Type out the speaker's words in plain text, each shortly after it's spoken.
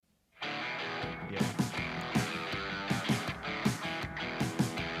Yeah.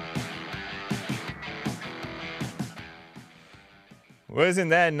 Wasn't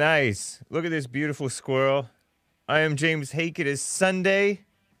that nice? Look at this beautiful squirrel. I am James Hake. It is Sunday.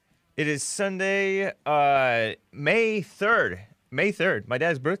 It is Sunday, May 3rd. May 3rd, my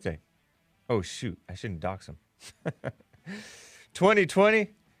dad's birthday. Oh, shoot. I shouldn't dox him.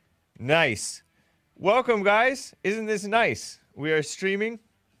 2020. Nice. Welcome, guys. Isn't this nice? We are streaming.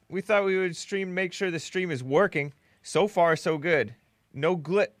 We thought we would stream, make sure the stream is working. So far, so good. No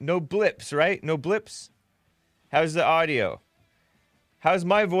blips, right? No blips. How's the audio? How's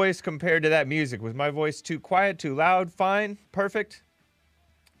my voice compared to that music? Was my voice too quiet, too loud? Fine? Perfect?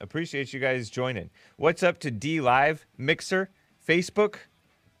 Appreciate you guys joining. What's up to D Live, Mixer, Facebook,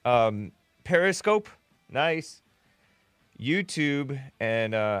 Periscope? Nice. YouTube,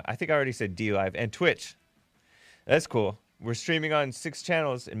 and I think I already said D Live, and Twitch. That's cool. We're streaming on 6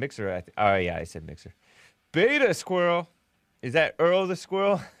 channels in Mixer. Oh, yeah, I said Mixer. Beta Squirrel. Is that Earl the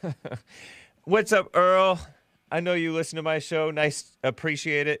Squirrel? What's up, Earl? I know you listen to my show. Nice,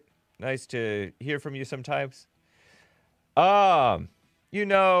 appreciate it. Nice to hear from you sometimes. You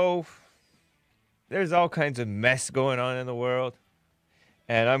know, there's all kinds of mess going on in the world,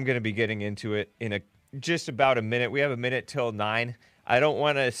 and I'm going to be getting into it in just about a minute. We have a minute till 9. I don't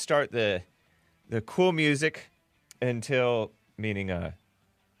want to start the cool music until, meaning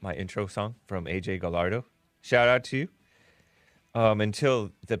my intro song from AJ Gallardo. Shout out to you.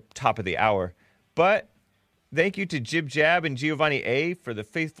 Until the top of the hour. But thank you to Jib Jab and Giovanni A for the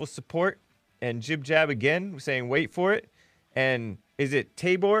faithful support. And Jib Jab again saying wait for it. And is it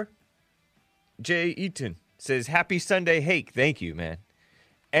Tabor? J. Eaton says happy Sunday, Hake. Thank you, man.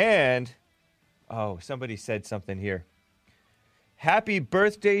 And, oh, somebody said something here. Happy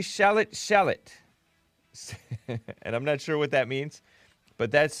birthday, Shallot Shallot. And I'm not sure what that means.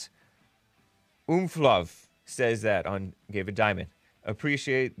 But that's Umflov says that on Gave a Diamond.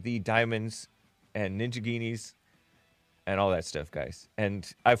 Appreciate the diamonds and ninjaginis and all that stuff, guys.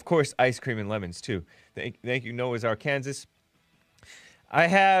 And, of course, ice cream and lemons, too. Thank you, Noah's Arkansas. I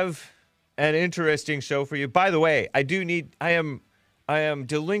have an interesting show for you. By the way, I am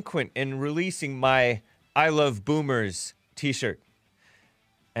delinquent in releasing my I Love Boomers t-shirt.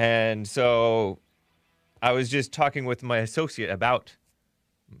 And so I was just talking with my associate about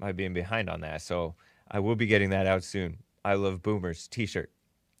my being behind on that. So I will be getting that out soon. I Love Boomers t-shirt.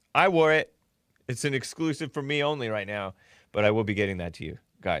 I wore it. It's an exclusive for me only right now, but I will be getting that to you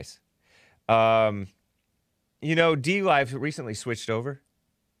guys. You know, D Live recently switched over,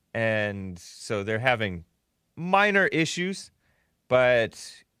 and so they're having minor issues,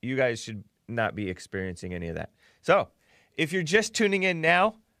 but you guys should not be experiencing any of that. So if you're just tuning in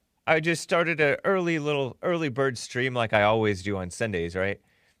now, I just started an early bird stream like I always do on Sundays, right?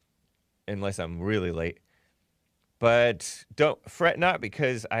 Unless I'm really late. But don't fret not,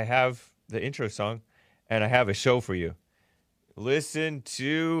 because I have the intro song and I have a show for you. Listen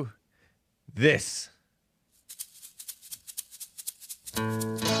to this.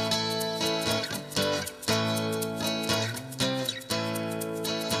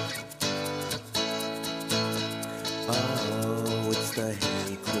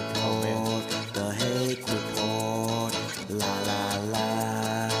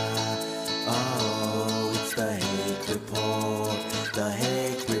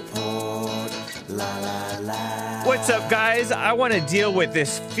 What's up, guys? I want to deal with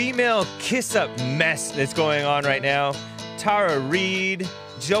this female kiss-up mess that's going on right now. Tara Reid,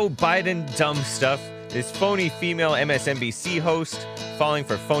 Joe Biden, dumb stuff. This phony female MSNBC host falling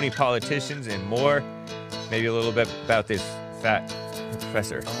for phony politicians and more. Maybe a little bit about this fat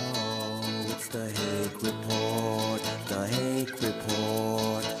professor. Oh, it's the Hake Report, the Hake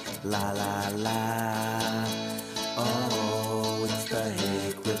Report, la la la. Oh, it's the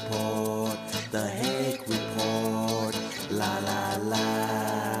Hake Report, the Hake Report, la la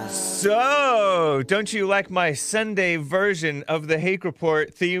la. So, don't you like my Sunday version of the Hake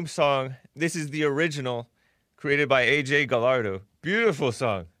Report theme song? This is the original, created by AJ Gallardo. Beautiful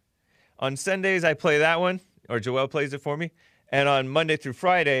song. On Sundays, I play that one, or Joel plays it for me. And on Monday through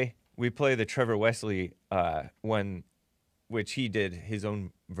Friday, we play the Trevor Wesley one, which he did his own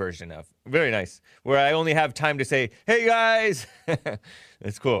version of. Very nice. Where I only have time to say, hey, guys.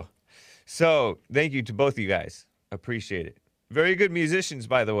 That's cool. So, thank you to both of you guys. Appreciate it. Very good musicians,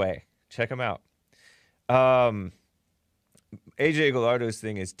 by the way. Check them out. AJ Gallardo's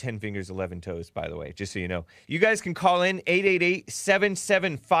thing is 10 fingers, 11 toes, by the way, just so you know. You guys can call in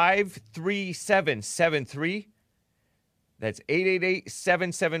 888-775-3773. That's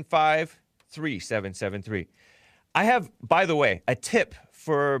 888-775-3773. I have, by the way, a tip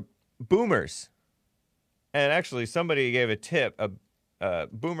for boomers. And actually, somebody gave a tip, a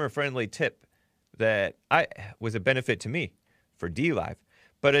boomer-friendly tip that was a benefit to me for DLive.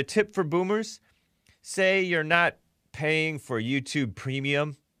 But a tip for boomers, say you're not paying for YouTube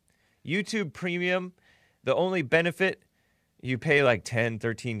Premium. YouTube Premium, the only benefit, you pay like $10,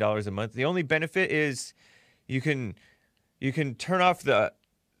 $13 a month. The only benefit is you can turn off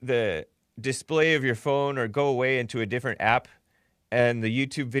the display of your phone or go away into a different app, and the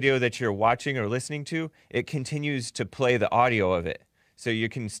YouTube video that you're watching or listening to, it continues to play the audio of it. So you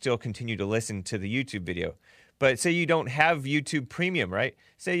can still continue to listen to the YouTube video. But say you don't have YouTube Premium, right?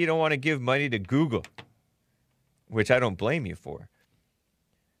 Say you don't want to give money to Google, which I don't blame you for.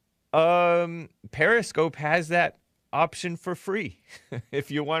 Periscope has that option for free.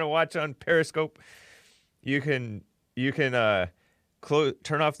 If you want to watch on Periscope, you can turn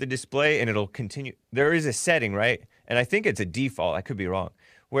off the display and it'll continue. There is a setting, right? And I think it's a default, I could be wrong,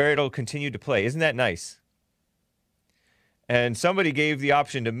 where it'll continue to play. Isn't that nice? And somebody gave the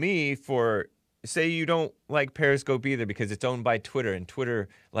option to me for, say you don't like Periscope either because it's owned by Twitter and Twitter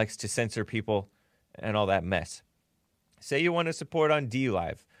likes to censor people and all that mess. Say you want to support on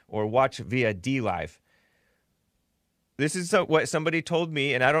DLive or watch via DLive. This is what somebody told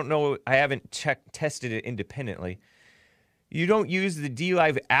me, and I don't know, I haven't tested it independently. You don't use the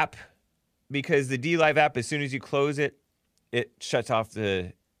DLive app because the DLive app, as soon as you close it, it shuts off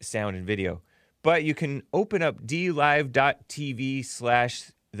the sound and video. But you can open up dlive.tv/The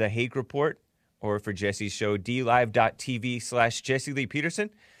Hake Report, or for Jesse's show, dlive.tv/Jesse Lee Peterson,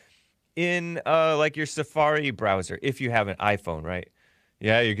 in like your Safari browser, if you have an iPhone, right?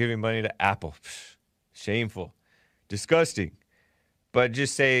 Yeah, you're giving money to Apple. Psh, shameful. Disgusting. But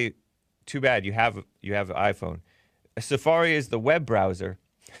just say, too bad, you have an iPhone. Safari is the web browser.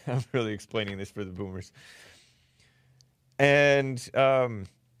 I'm really explaining this for the boomers. And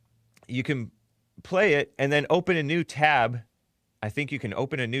you can play it and then open a new tab. I think you can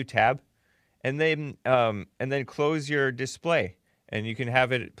open a new tab and then close your display and you can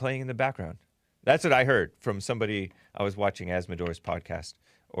have it playing in the background. That's what I heard from somebody. I was watching Asmodeur's podcast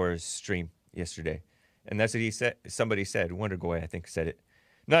or stream yesterday. And that's what he said. Somebody said, Wonder Boy, I think, said it.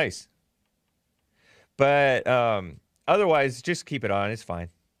 Nice. But otherwise, just keep it on. It's fine.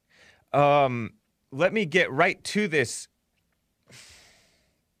 Let me get right to this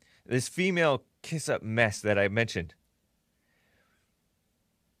female kiss-up mess that I mentioned.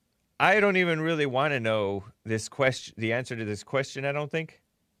 I don't even really want to know this question, the answer to this question, I don't think.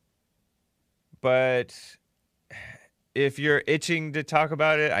 But if you're itching to talk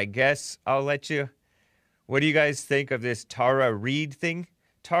about it, I guess I'll let you. What do you guys think of this Tara Reid thing?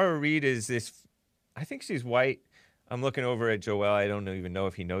 Tara Reid is this, I think she's white. I'm looking over at Joel. I don't even know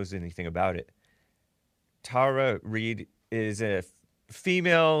if he knows anything about it. Tara Reid is a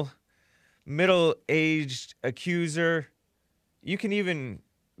female, middle-aged accuser. You can even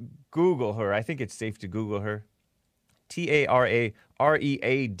Google her. I think it's safe to Google her. Tarareade.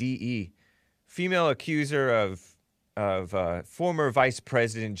 Female accuser of former Vice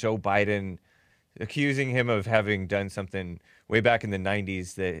President Joe Biden, accusing him of having done something way back in the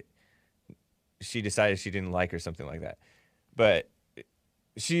 90s that she decided she didn't like or something like that. But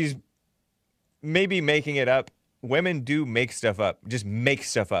she's maybe making it up. Women do make stuff up. Just make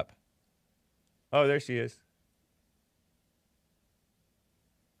stuff up. Oh, there she is.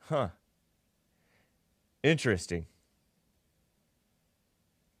 Huh. Interesting.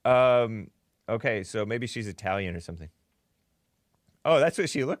 Okay, so maybe she's Italian or something. Oh, that's what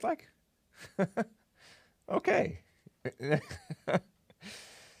she looked like? Okay.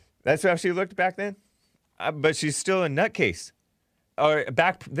 That's how she looked back then? But she's still a nutcase. Or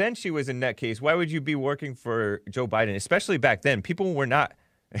back then she was a nutcase. Why would you be working for Joe Biden? Especially back then. People were not.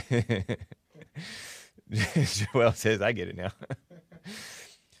 Joel says, I get it now.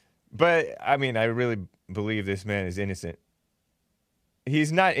 But, I mean, I really believe this man is innocent.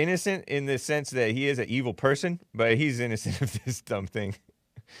 He's not innocent in the sense that he is an evil person, but he's innocent of this dumb thing.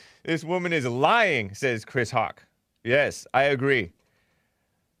 This woman is lying, says Chris Hawk. Yes, I agree.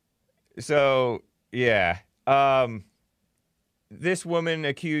 So, yeah. This woman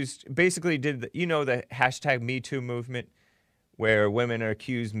basically did, the hashtag Me Too movement, where women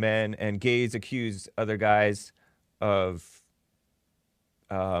accuse men and gays accuse other guys of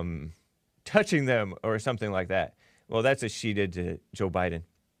touching them or something like that. Well, that's what she did to Joe Biden.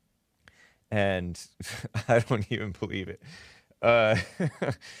 And I don't even believe it.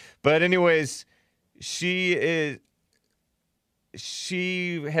 But anyways, she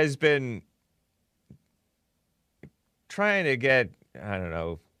has been trying to get, I don't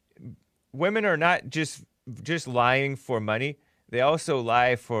know, women are not just lying for money. They also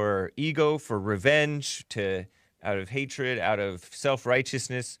lie for ego, for revenge, out of hatred, out of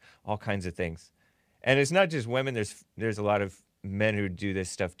self-righteousness, all kinds of things. And it's not just women. There's a lot of men who do this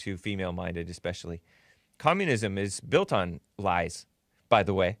stuff too, female-minded especially. Communism is built on lies, by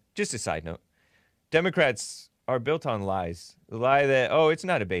the way. Just a side note. Democrats are built on lies. The lie that, oh, it's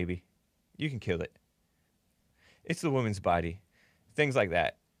not a baby. You can kill it. It's the woman's body. Things like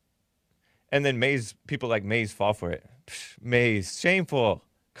that. And then people like Mays fall for it. Psh, Mays, shameful.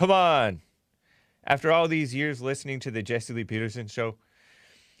 Come on. After all these years listening to the Jesse Lee Peterson show,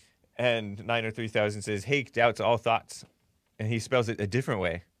 and 903,000 says, hate doubts all thoughts. And he spells it a different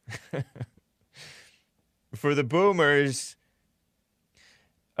way. For the boomers,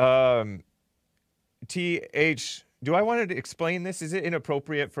 TH, do I want to explain this? Is it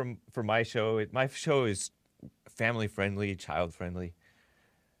inappropriate for my show? My show is family-friendly, child-friendly.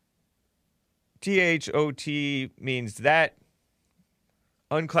 THOT means that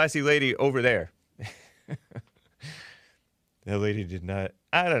unclassy lady over there. That lady did not,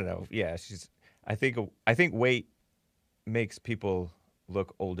 I don't know. Yeah, I think weight makes people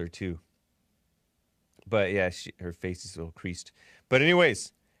look older too. But yeah, her face is a little creased. But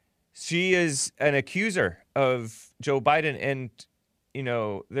anyways, she is an accuser of Joe Biden. And, you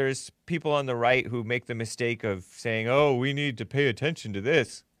know, there's people on the right who make the mistake of saying, oh, we need to pay attention to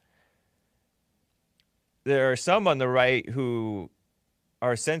this. There are some on the right who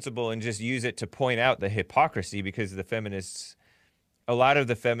are sensible and just use it to point out the hypocrisy, because the feminists, a lot of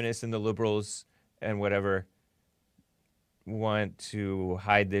the feminists and the liberals and whatever want to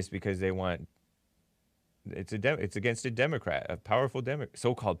hide this because they want, it's against a Democrat, a powerful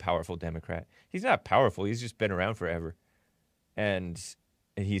so-called powerful Democrat. He's not powerful. He's just been around forever. And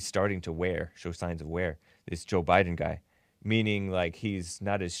he's starting to show signs of wear, this Joe Biden guy, meaning like he's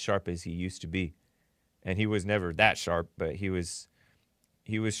not as sharp as he used to be. And he was never that sharp, but he was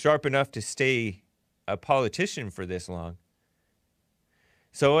sharp enough to stay a politician for this long.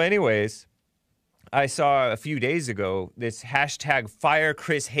 So anyways, I saw a few days ago this hashtag Fire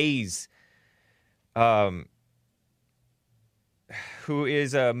Chris Hayes, who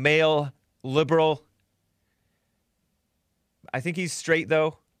is a male liberal. I think he's straight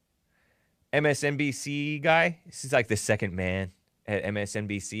though. MSNBC guy. This is like the second man at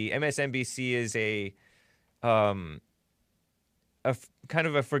MSNBC. MSNBC is a kind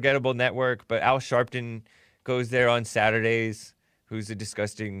of a forgettable network, but Al Sharpton goes there on Saturdays, who's a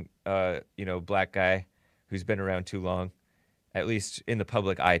disgusting, black guy who's been around too long, at least in the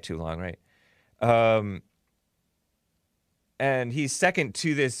public eye too long, right? And he's second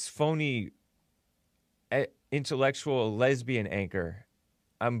to this phony intellectual lesbian anchor.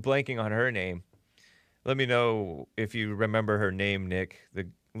 I'm blanking on her name. Let me know if you remember her name, Nick,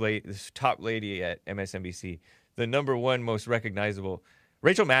 this top lady at MSNBC, the number one most recognizable,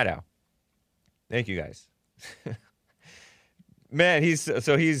 Rachel Maddow. Thank you, guys. Man, he's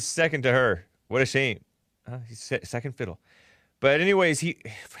second to her. What a shame. He's second fiddle. But anyways,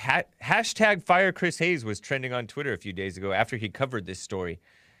 hashtag Fire Chris Hayes was trending on Twitter a few days ago after he covered this story.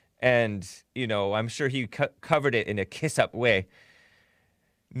 And, I'm sure he covered it in a kiss-up way.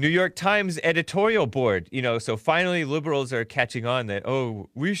 New York Times editorial board, so finally liberals are catching on that, oh,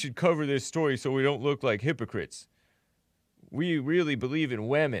 we should cover this story so we don't look like hypocrites. We really believe in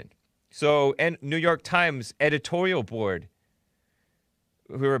women. So, and New York Times editorial board,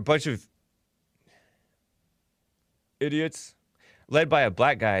 who are a bunch of idiots, led by a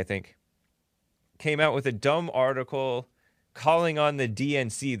black guy, I think, came out with a dumb article calling on the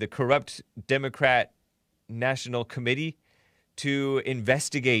DNC, the corrupt Democrat National Committee, to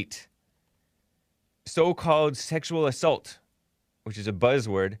investigate so-called sexual assault, which is a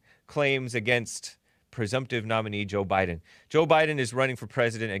buzzword, claims against presumptive nominee Joe Biden. Joe Biden is running for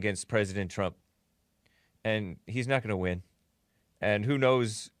president against President Trump, and he's not going to win. And who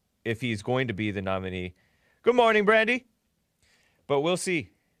knows if he's going to be the nominee. Good morning, Brandy. But we'll see.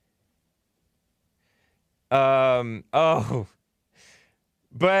 But,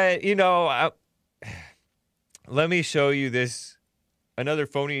 let me show you this, another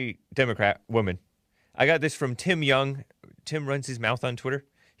phony Democrat woman. I got this from Tim Young. Tim runs his mouth on Twitter.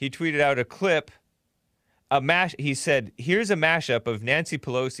 He tweeted out a clip, he said, here's a mashup of Nancy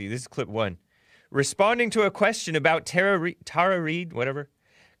Pelosi, this is clip 1, responding to a question about Tara Reid, whatever,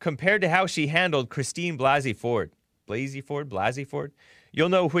 compared to how she handled Christine Blasey Ford. Blasey Ford? You'll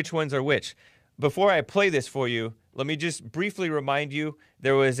know which ones are which. Before I play this for you, let me just briefly remind you,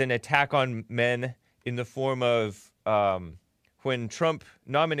 there was an attack on men in the form of when Trump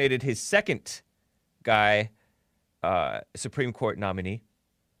nominated his second guy, Supreme Court nominee,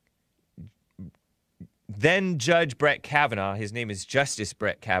 then Judge Brett Kavanaugh. His name is Justice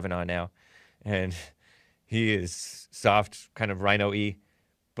Brett Kavanaugh now. And he is soft, kind of rhino-y.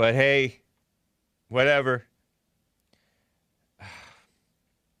 But hey, whatever.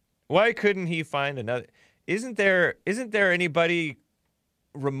 Why couldn't he find another? Isn't there anybody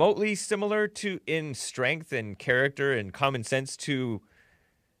remotely similar to in strength and character and common sense to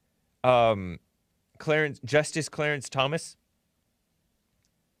Justice Clarence Thomas?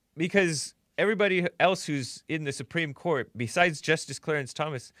 Because everybody else who's in the Supreme Court, besides Justice Clarence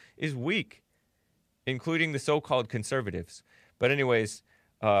Thomas, is weak, including the so-called conservatives. But anyways,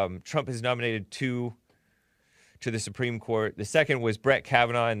 Trump has nominated 2 to the Supreme Court. The second was Brett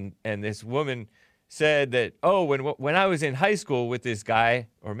Kavanaugh, and this woman said that, oh, when I was in high school with this guy,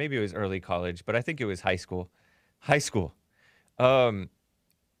 or maybe it was early college, but I think it was high school,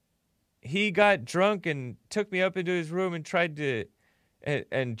 he got drunk and took me up into his room and tried to,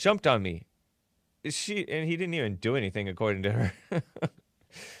 and jumped on me. And he didn't even do anything, according to her.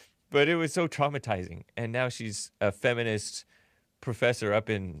 But it was so traumatizing. And now she's a feminist professor up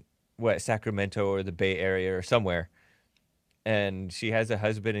in, Sacramento or the Bay Area or somewhere. And she has a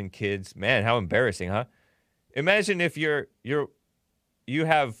husband and kids. Man, how embarrassing, huh? Imagine if you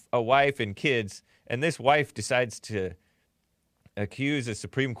have a wife and kids, and this wife decides to accuse a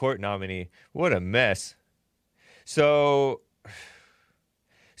Supreme Court nominee. What a mess. So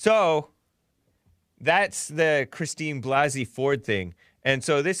that's the Christine Blasey Ford thing. And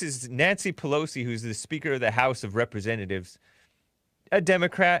so this is Nancy Pelosi, who's the Speaker of the House of Representatives, a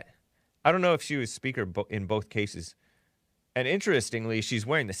Democrat. I don't know if she was Speaker in both cases. And interestingly, she's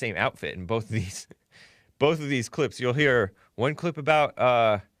wearing the same outfit in both of these clips. You'll hear one clip about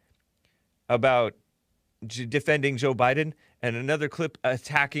defending Joe Biden, and another clip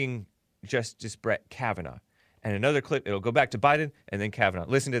attacking Justice Brett Kavanaugh, and another clip. It'll go back to Biden and then Kavanaugh.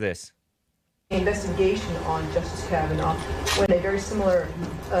 Listen to this. Investigation on Justice Kavanaugh when a very similar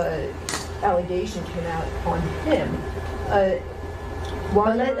allegation came out on him.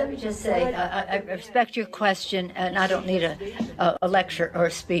 Well, let me just say, I respect your question, and I don't need a lecture or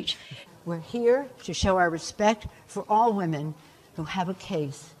a speech. We're here to show our respect for all women who have a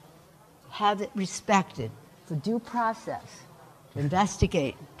case, have it respected, for due process, to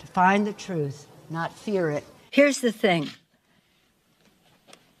investigate, to find the truth, not fear it. Here's the thing.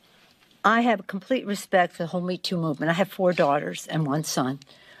 I have complete respect for the whole Me Too movement. I have 4 daughters and 1 son,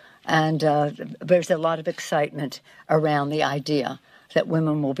 and there's a lot of excitement around the idea that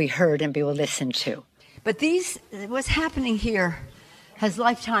women will be heard and be listened to. But what's happening here has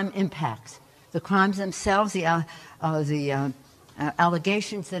lifetime impacts. The crimes themselves, the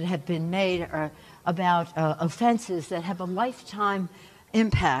allegations that have been made are about offenses that have a lifetime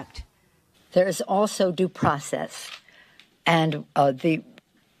impact. There is also due process, and the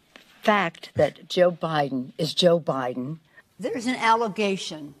fact that Joe Biden is Joe Biden. There's an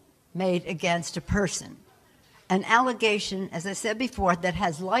allegation made against a person. An allegation, as I said before, that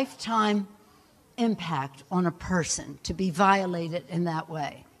has lifetime impact on a person to be violated in that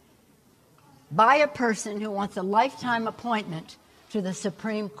way by a person who wants a lifetime appointment to the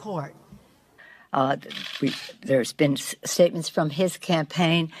Supreme Court. There's been statements from his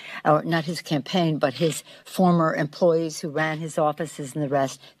campaign, or not his campaign, but his former employees who ran his offices and the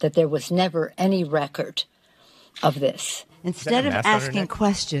rest, that there was never any record of this. Instead of asking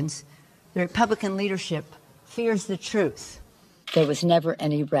questions, the Republican leadership fears the truth. There was never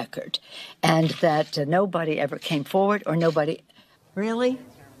any record, and that nobody ever came forward, or nobody... Really?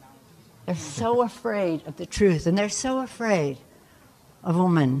 They're so afraid of the truth, and they're so afraid of a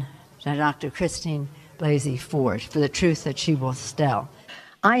woman, Dr. Christine Blasey Ford, for the truth that she will tell.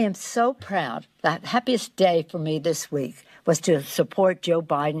 I am so proud. The happiest day for me this week was to support Joe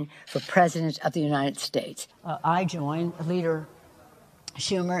Biden for President of the United States. I joined Leader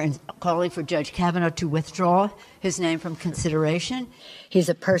Schumer in calling for Judge Kavanaugh to withdraw his name from consideration. He's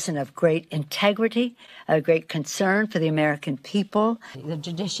a person of great integrity, a great concern for the American people. The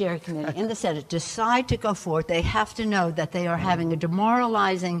Judiciary Committee and the Senate decide to go forward. They have to know that they are having a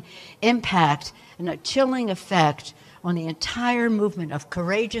demoralizing impact and a chilling effect on the entire movement of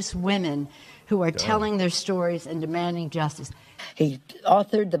courageous women who are telling their stories and demanding justice. He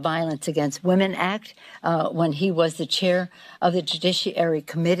authored the Violence Against Women Act when he was the chair of the Judiciary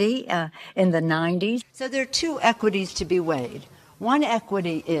Committee in the 90s. So there are 2 equities to be weighed. One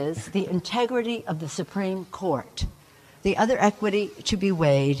equity is the integrity of the Supreme Court. The other equity to be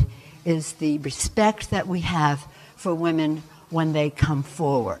weighed is the respect that we have for women when they come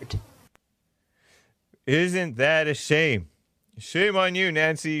forward. Isn't that a shame? Shame on you,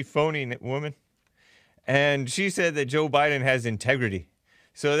 Nancy, phony woman. And she said that Joe Biden has integrity.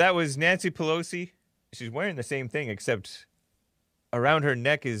 So that was Nancy Pelosi she's wearing the same thing, except around her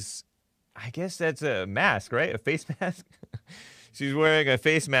neck is, I guess that's a mask, right? A face mask. She's wearing a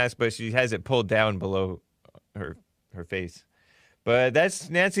face mask, but she has it pulled down below her face. But that's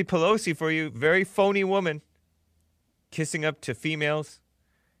Nancy Pelosi for you. Very phony woman. Kissing up to females.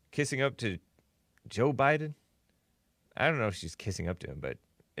 Kissing up to Joe Biden. I don't know if she's kissing up to him, but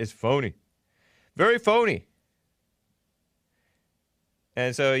it's phony. Very phony.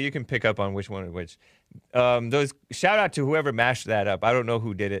 And so you can pick up on which one or which. Those shout out to whoever mashed that up. I don't know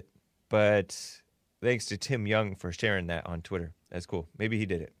who did it, but thanks to Tim Young for sharing that on Twitter. That's cool. Maybe he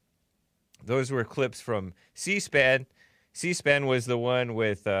did it. Those were clips from C-SPAN. C-SPAN was the one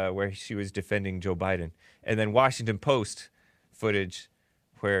with where she was defending Joe Biden, and then Washington Post footage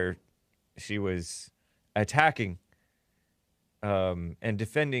where she was attacking and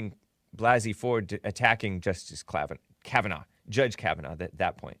defending Blasey Ford, attacking Justice Kavanaugh, Judge Kavanaugh. At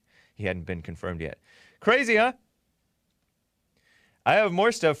that point, he hadn't been confirmed yet. Crazy, huh? I have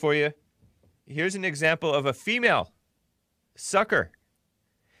more stuff for you. Here's an example of a female sucker.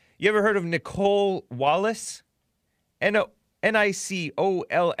 You ever heard of Nicole Wallace? Nicolle.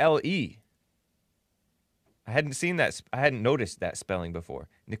 I hadn't seen that. I hadn't noticed that spelling before.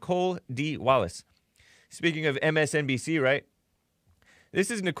 Nicole D. Wallace. Speaking of MSNBC, right? This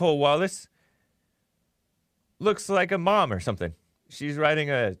is Nicole Wallace. Looks like a mom or something. She's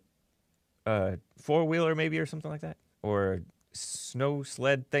riding a four-wheeler maybe or something like that. Or a snow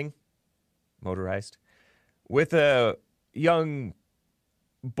sled thing. Motorized. With a young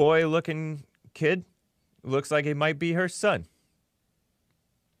boy-looking kid. Looks like it might be her son.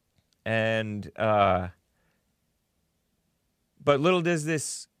 And, but little does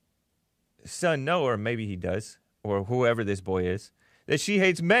this son know, or maybe he does, or whoever this boy is, that she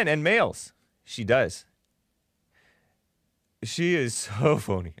hates men and males. She does. She is so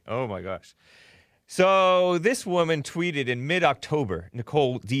phony. Oh my gosh. So this woman tweeted in mid-October,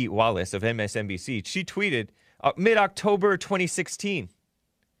 Nicole D. Wallace of MSNBC, she tweeted mid-October 2016.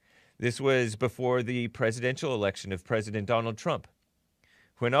 This was before the presidential election of President Donald Trump.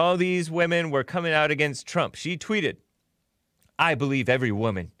 When all these women were coming out against Trump, she tweeted, "I believe every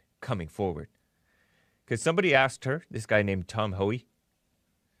woman coming forward." Because somebody asked her, this guy named Tom Hoey,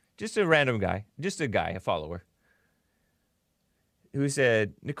 just a random guy, just a guy, a follower, who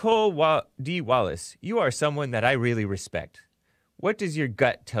said, "Nicole D. Wallace, you are someone that I really respect. What does your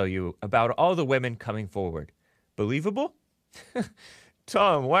gut tell you about all the women coming forward? Believable?"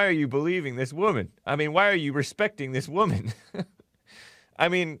 Tom, why are you believing this woman? I mean, why are you respecting this woman? I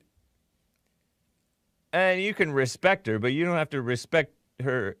mean, and you can respect her, but you don't have to respect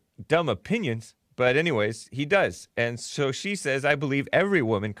her dumb opinions. But anyways, he does. And so she says, "I believe every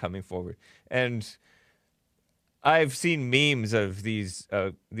woman coming forward." And I've seen memes of these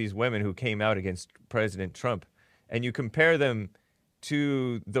women who came out against President Trump, and you compare them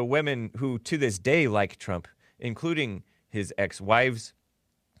to the women who to this day like Trump, including his ex-wives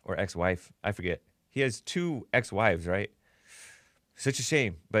or ex-wife, I forget. He has 2 ex-wives, right? Such a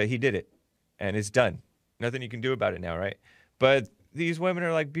shame, but he did it, and it's done. Nothing you can do about it now, right? But these women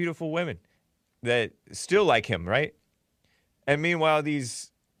are like beautiful women that still like him, right? And meanwhile,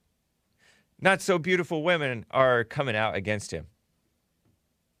 these not so beautiful women are coming out against him.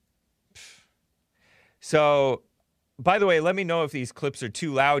 So, by the way, let me know if these clips are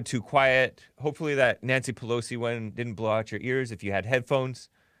too loud, too quiet. Hopefully that Nancy Pelosi one didn't blow out your ears if you had headphones.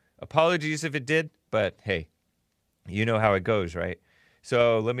 Apologies if it did, but hey, you know how it goes, right?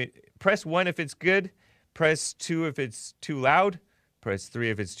 So let me press 1 if it's good, press 2 if it's too loud, press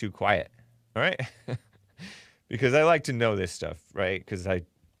 3 if it's too quiet. All right? Because I like to know this stuff, right? Because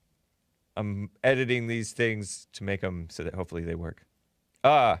I'm editing these things to make them so that hopefully they work.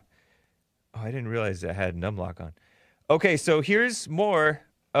 Oh, I didn't realize I had numlock on. Okay, so here's more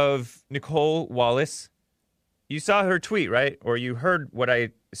of Nicole Wallace. You saw her tweet, right? Or you heard what I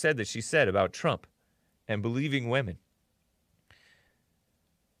said that she said about Trump and believing women.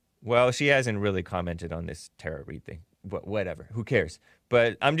 Well, she hasn't really commented on this Tara Reid thing. But whatever, who cares?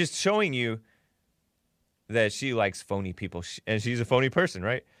 But I'm just showing you that she likes phony people, and she's a phony person,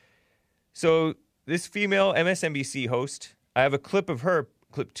 right? So this female MSNBC host, I have a clip of her,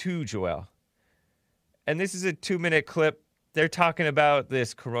 clip 2, Joelle. And this is a 2-minute clip. They're talking about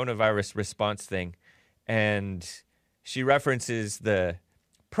this coronavirus response thing. And she references the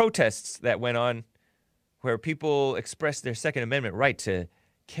protests that went on where people expressed their Second Amendment right to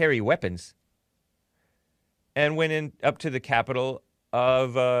carry weapons and went up to the capital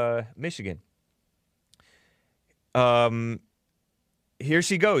of Michigan. Here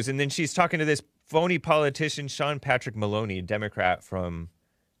she goes. And then she's talking to this phony politician, Sean Patrick Maloney, a Democrat from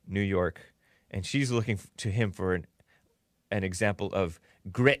New York. and she's looking to him for an example of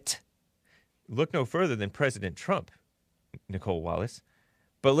grit. Look no further than President Trump, Nicole Wallace.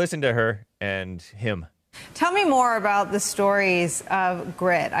 But listen to her and him. Tell me more about the stories of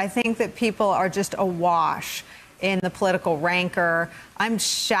grit. I think that people are just awash in the political rancor. I'm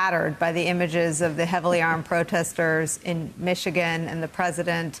shattered by the images of the heavily armed protesters in Michigan and the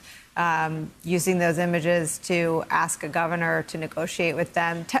president using those images to ask a governor to negotiate with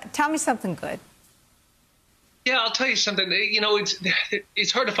them. Tell me something good. Yeah, I'll tell you something. You know,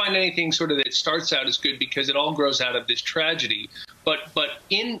 it's hard to find anything sort of that starts out as good because it all grows out of this tragedy. But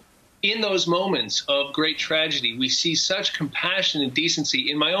in those moments of great tragedy, we see such compassion and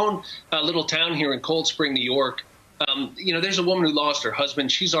decency. In my own little town here in Cold Spring, New York, you know, there's a woman who lost her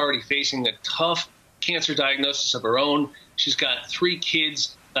husband. She's already facing a tough cancer diagnosis of her own. She's got 3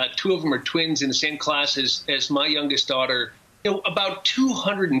 kids. 2 of them are twins in the same class as my youngest daughter. You know, about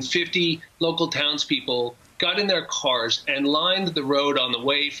 250 local townspeople got in their cars and lined the road on the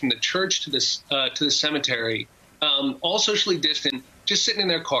way from the church to the cemetery, all socially distant, just sitting in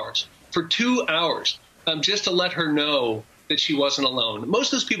their cars for 2 hours, just to let her know that she wasn't alone. Most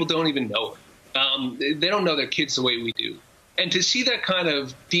of those people don't even know her. They don't know their kids the way we do. And to see that kind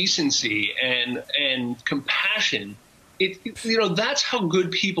of decency and compassion, you know, that's how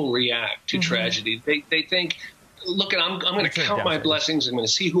good people react to tragedy. They think, look, I'm going to count my blessings. I'm going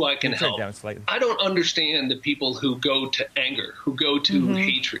to see who I can help. I don't understand the people who go to anger, who go to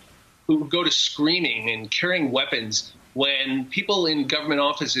hatred, who go to screaming and carrying weapons when people in government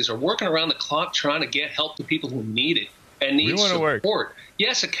offices are working around the clock trying to get help to people who need it and need support.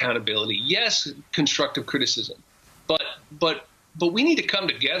 Yes, accountability. Yes, constructive criticism. But we need to come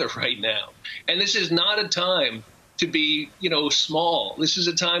together right now. And this is not a time to be, you know, small. This is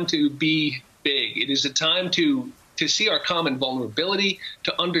a time to be big. It is a time to see our common vulnerability,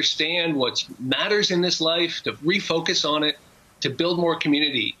 to understand what matters in this life, to refocus on it, to build more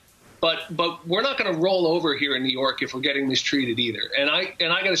community. But we're not going to roll over here in New York if we're getting mistreated either. And I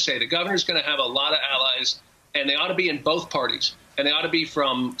got to say, the governor's going to have a lot of allies, and they ought to be in both parties. And they ought to be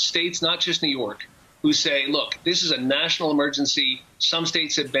from states, not just New York, who say, look, this is a national emergency. Some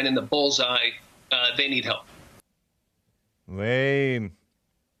states have been in the bullseye. They need help. Lame.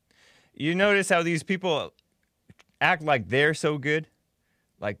 You notice how these people act like they're so good?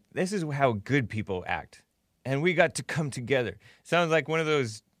 Like, this is how good people act. And we got to come together. Sounds like one of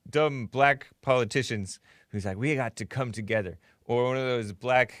those dumb black politicians who's like, we got to come together. Or one of those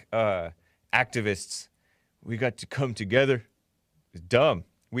black activists, we got to come together. It's dumb.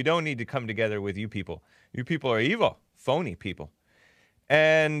 We don't need to come together with you people. You people are evil, phony people.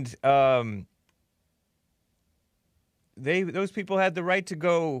 And those people had the right to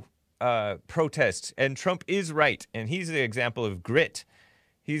go protest, and Trump is right, and he's the example of grit.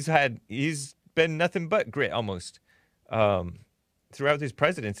 He's been nothing but grit almost throughout his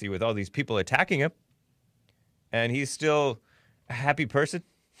presidency with all these people attacking him, and he's still a happy person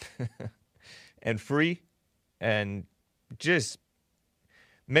and free and just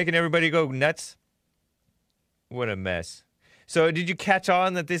making everybody go nuts. What a mess. So did you catch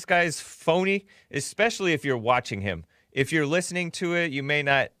on that this guy's phony, especially if you're watching him? If you're listening to it, you may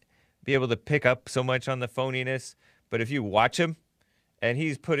not be able to pick up so much on the phoniness, but if you watch him and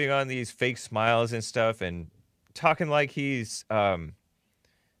he's putting on these fake smiles and stuff and talking like his heart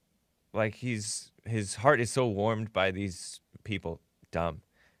is so warmed by these people. Dumb.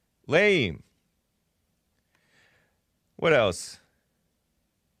 Lame. What else?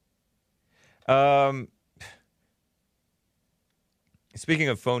 Speaking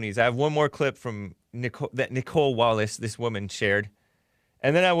of phonies, I have one more clip from Nicole Wallace, this woman, shared.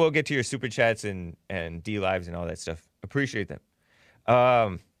 And then I will get to your super chats and D-Lives and all that stuff. Appreciate them.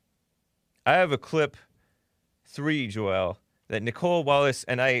 I have a clip 3, Joel, that Nicole Wallace,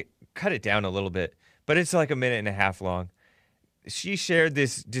 and I cut it down a little bit, but it's like a minute and a half long. She shared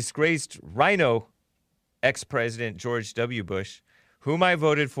this disgraced rhino ex-president George W. Bush, whom I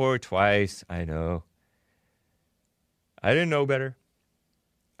voted for twice. I know. I didn't know better.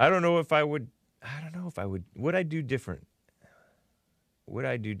 I don't know if I would. Would I do different? Would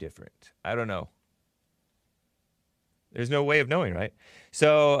I do different? I don't know. There's no way of knowing, right?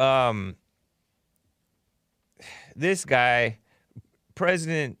 So, this guy,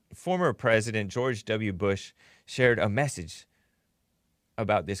 former President George W. Bush, shared a message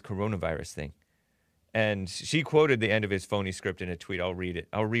about this coronavirus thing. And she quoted the end of his phony script in a tweet. I'll read it.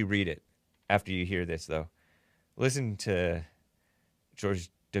 I'll reread it after you hear this, though. Listen to George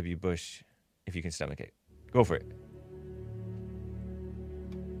W. Bush, if you can stomach it. Go for it.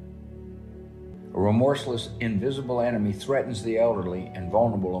 A remorseless, invisible enemy threatens the elderly and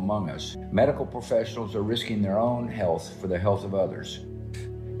vulnerable among us. Medical professionals are risking their own health for the health of others,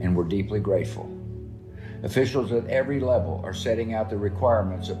 and we're deeply grateful. Officials at every level are setting out the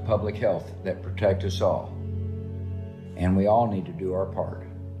requirements of public health that protect us all, and we all need to do our part.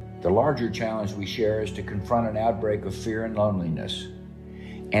 The larger challenge we share is to confront an outbreak of fear and loneliness,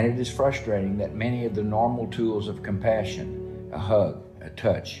 and it is frustrating that many of the normal tools of compassion, a hug, a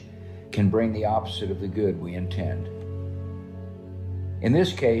touch, can bring the opposite of the good we intend. In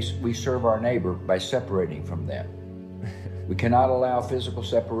this case, we serve our neighbor by separating from them. We cannot allow physical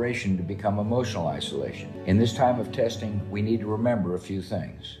separation to become emotional isolation. In this time of testing, we need to remember a few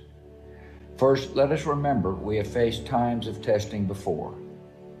things. First, let us remember we have faced times of testing before.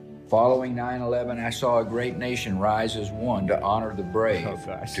 Following 9/11, I saw a great nation rise as one to honor the brave,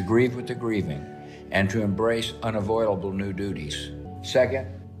 to grieve with the grieving, and to embrace unavoidable new duties.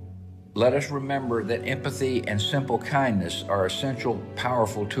 Second, let us remember that empathy and simple kindness are essential,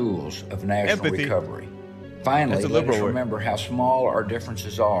 powerful tools of national recovery. Finally, let us remember how small our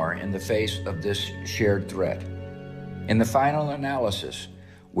differences are in the face of this shared threat. In the final analysis,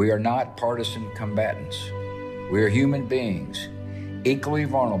 we are not partisan combatants. We are human beings, equally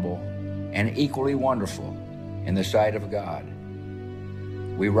vulnerable and equally wonderful in the sight of God.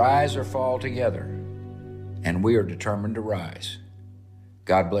 We rise or fall together, and we are determined to rise.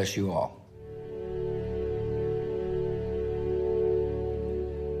 God bless you all.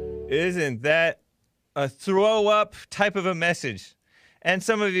 Isn't that a throw-up type of a message? And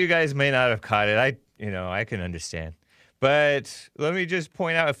some of you guys may not have caught it. I can understand. But let me just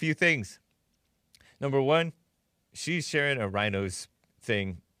point out a few things. Number one, she's sharing a rhinos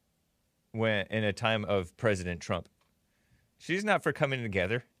thing when in a time of President Trump. She's not for coming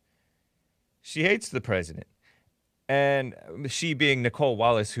together. She hates the president. And she being Nicole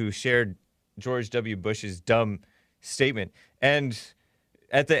Wallace, who shared George W. Bush's dumb statement. And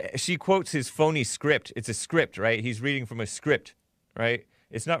she quotes his phony script. It's a script, right? He's reading from a script, right?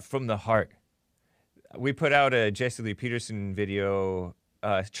 It's not from the heart. We put out a Jesse Lee Peterson video,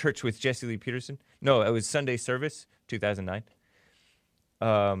 Church with Jesse Lee Peterson. No, it was Sunday Service, 2009,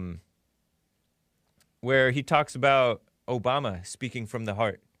 where he talks about Obama speaking from the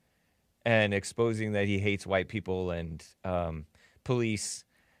heart and exposing that he hates white people and police,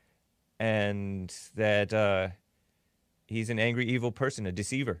 and that he's an angry, evil person, a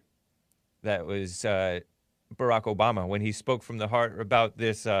deceiver. That was Barack Obama when he spoke from the heart about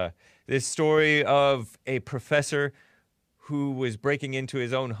this story of a professor who was breaking into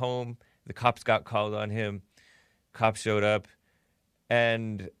his own home. The cops got called on him. Cops showed up,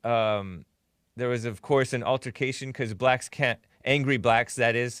 and there was, of course, an altercation because angry blacks,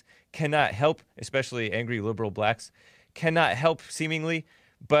 that is, cannot help, especially angry liberal blacks, cannot help seemingly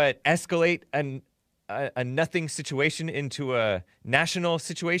but escalate a nothing situation into a national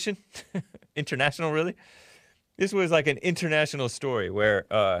situation. International, really. This was like an international story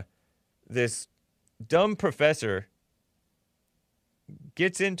where this dumb professor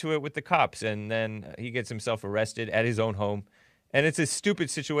gets into it with the cops, and then he gets himself arrested at his own home. And it's a stupid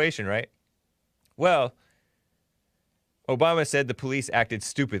situation, right? Well, Obama said the police acted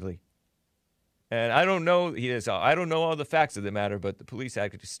stupidly. And I don't know, I don't know all the facts of the matter, but the police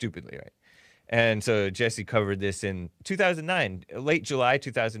acted stupidly, right? And so Jesse covered this in 2009, late July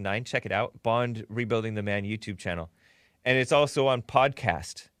 2009. Check it out, Bond Rebuilding the Man YouTube channel. And it's also on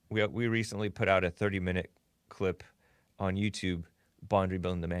podcast. We recently put out a 30-minute clip on YouTube, Bond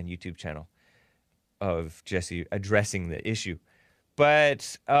Rebuilding the Man YouTube channel, of Jesse addressing the issue.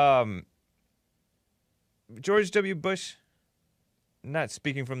 But George W. Bush, not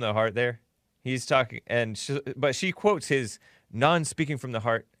speaking from the heart there. He's talking, but she quotes his non-speaking from the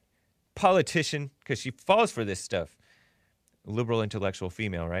heart politician, because she falls for this stuff. Liberal intellectual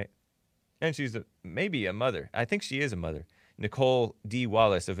female, right? And she's maybe a mother. I think she is a mother. Nicole D.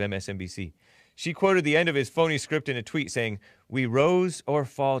 Wallace of MSNBC. She quoted the end of his phony script in a tweet saying, "We rose or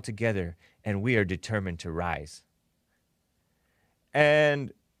fall together, and we are determined to rise."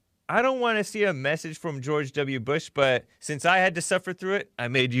 And I don't want to see a message from George W. Bush, but since I had to suffer through it, I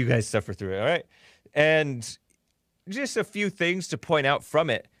made you guys suffer through it, all right? And just a few things to point out from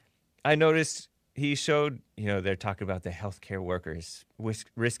it. I noticed he showed, they're talking about the healthcare workers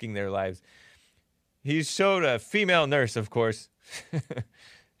risking their lives. He showed a female nurse, of course.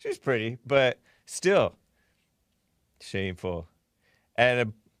 She's pretty, but still shameful. And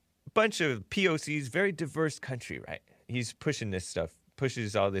a bunch of POCs, very diverse country, right? He's pushing this stuff,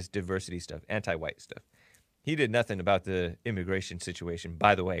 pushes all this diversity stuff, anti-white stuff. He did nothing about the immigration situation,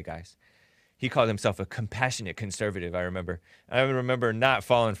 by the way, guys. He called himself a compassionate conservative, I remember. I remember not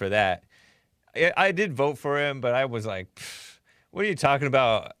falling for that. I did vote for him, but I was like, "Pfft, what are you talking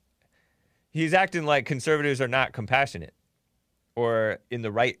about? He's acting like conservatives are not compassionate or in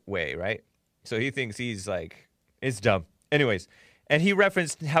the right way, right? So he thinks he's like, it's dumb. Anyways, and he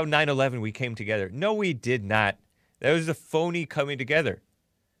referenced how 9/11 we came together. No, we did not. That was a phony coming together.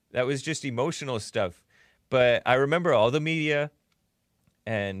 That was just emotional stuff. But I remember all the media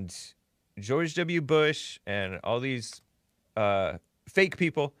and George W. Bush and all these fake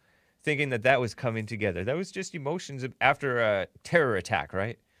people thinking that that was coming together. That was just emotions after a terror attack,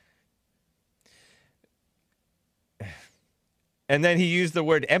 right? And then he used the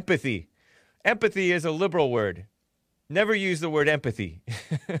word empathy. Empathy is a liberal word. Never use the word empathy.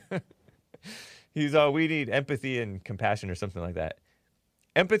 He's all, we need empathy and compassion or something like that.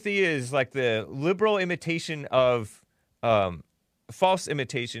 Empathy is like the liberal imitation of, false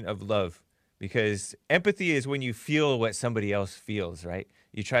imitation of love. Because empathy is when you feel what somebody else feels, right?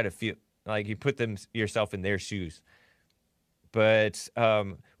 You try to feel, like you put yourself in their shoes. But,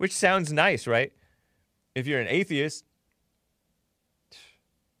 which sounds nice, right? If you're an atheist.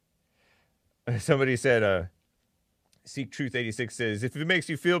 Somebody said, Seek Truth 86 says, if it makes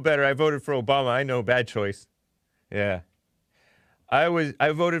you feel better, I voted for Obama. I know, bad choice. Yeah. I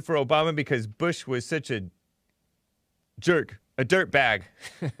voted for Obama because Bush was such a jerk, a dirt bag.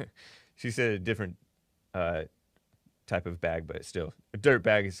 She said a different type of bag, but still, a dirt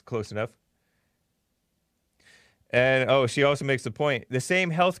bag is close enough. And, she also makes the point, the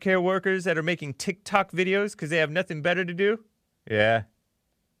same healthcare workers that are making TikTok videos because they have nothing better to do? Yeah.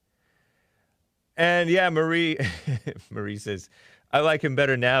 And, yeah, Marie says, I like him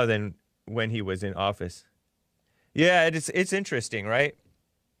better now than when he was in office. Yeah, it's interesting, right?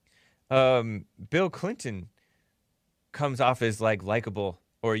 Bill Clinton comes off as, like, likable,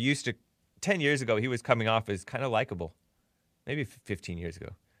 or used to. 10 years ago, he was coming off as kind of likable. Maybe 15 years ago.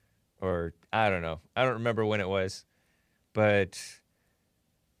 Or, I don't know. I don't remember when it was. But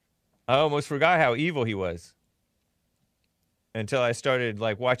I almost forgot how evil he was. Until I started,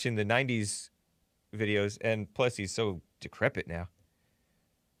 like, watching the 90s videos. And plus, he's so decrepit now.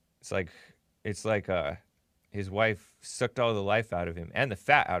 It's like his wife sucked all the life out of him. And the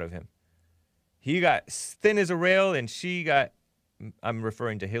fat out of him. He got thin as a rail, and she got, I'm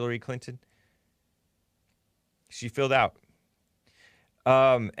referring to Hillary Clinton. She filled out.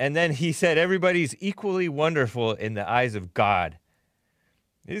 And then he said, everybody's equally wonderful in the eyes of God.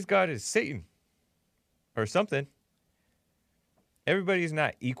 His God is Satan. Or something. Everybody's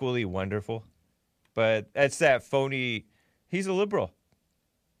not equally wonderful. But that's that phony, he's a liberal.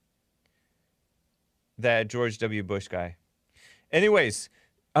 That George W. Bush guy. Anyways,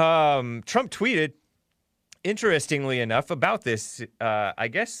 Trump tweeted, interestingly enough, about this. I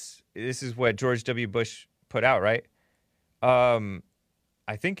guess this is what George W. Bush put out, right? I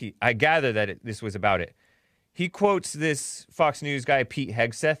gather that this was about it. He quotes this Fox News guy, Pete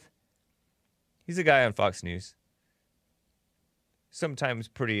Hegseth. He's a guy on Fox News. Sometimes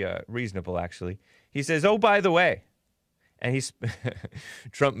pretty reasonable, actually. He says, oh, by the way. And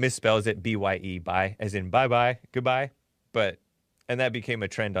Trump misspells it B-Y-E, bye, as in bye-bye, goodbye. And that became a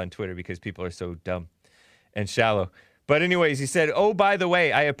trend on Twitter because people are so dumb and shallow. But anyways, he said, oh, by the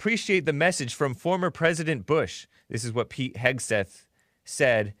way, I appreciate the message from former President Bush. This is what Pete Hegseth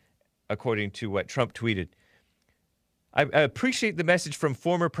said, according to what Trump tweeted. I appreciate the message from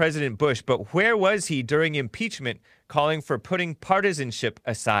former President Bush, but where was he during impeachment calling for putting partisanship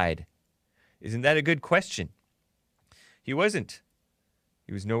aside? Isn't that a good question? He wasn't.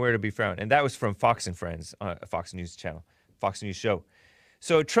 He was nowhere to be found. And that was from Fox and Friends, a Fox News channel, Fox News show.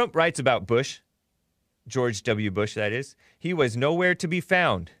 So Trump writes about Bush, George W. Bush, that is. He was nowhere to be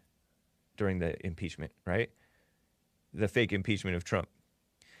found during the impeachment, right? The fake impeachment of Trump.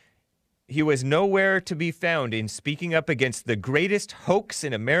 He was nowhere to be found in speaking up against the greatest hoax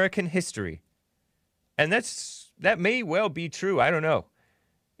in American history. And that may well be true. I don't know.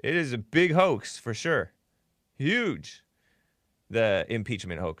 It is a big hoax for sure. Huge. The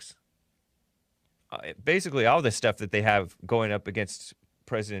impeachment hoax. Basically, all the stuff that they have going up against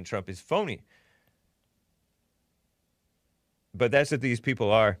President Trump is phony. But that's what these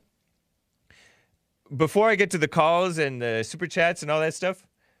people are. Before I get to the calls and the super chats and all that stuff,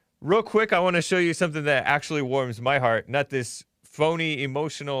 real quick, I want to show you something that actually warms my heart. Not this phony,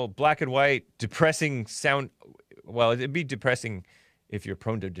 emotional, black and white, depressing sound. Well, it'd be depressing if you're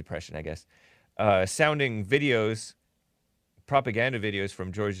prone to depression, I guess. Sounding videos, propaganda videos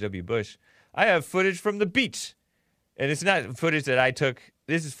from George W. Bush. I have footage from the beach. And it's not footage that I took.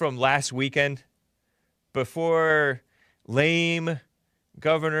 This is from last weekend. Before lame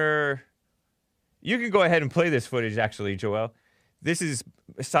governor. You can go ahead and play this footage, actually, Joel. This is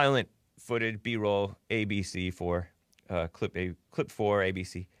silent footage, B-roll, ABC for clip 4,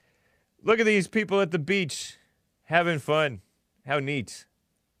 ABC. Look at these people at the beach having fun. How neat.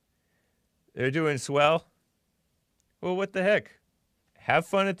 They're doing swell. Well, what the heck? Have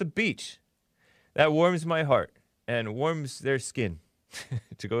fun at the beach. That warms my heart and warms their skin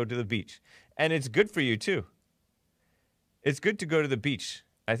to go to the beach. And it's good for you, too. It's good to go to the beach,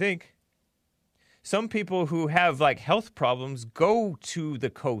 I think. Some people who have, like, health problems go to the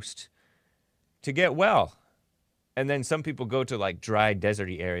coast to get well. And then some people go to, like, dry,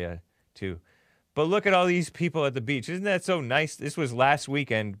 deserty area, too. But look at all these people at the beach. Isn't that so nice? This was last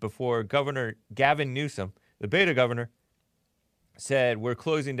weekend before Governor Gavin Newsom, the beta governor, said we're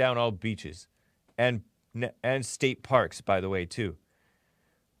closing down all beaches and state parks, by the way, too.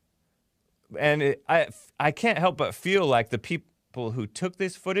 And I can't help but feel like the people who took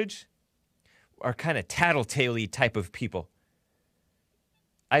this footage are kind of tattletale-y type of people.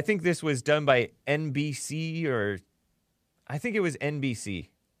 I think this was done by NBC, or I think it was NBC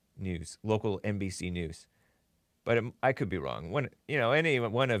News, local NBC News. But I could be wrong. Any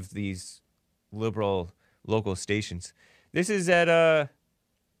one of these liberal local stations. This is at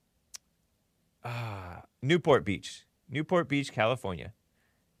Newport Beach, California.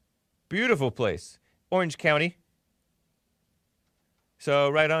 Beautiful place, Orange County. So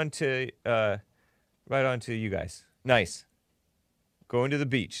right on to you guys. Nice. Going to the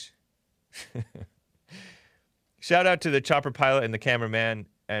beach. Shout out to the chopper pilot and the cameraman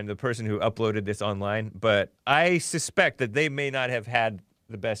and the person who uploaded this online, but I suspect that they may not have had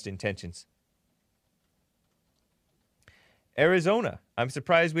the best intentions. Arizona. I'm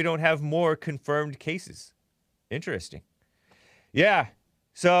surprised we don't have more confirmed cases. Interesting. Yeah.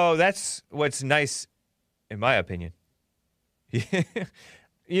 So that's what's nice, in my opinion.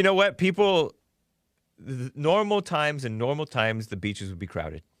 You know what? People, normal times, the beaches would be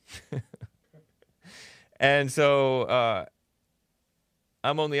crowded. And so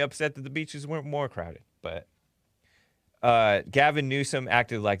I'm only upset that the beaches weren't more crowded. But Gavin Newsom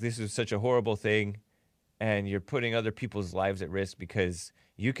acted like this was such a horrible thing, and you're putting other people's lives at risk because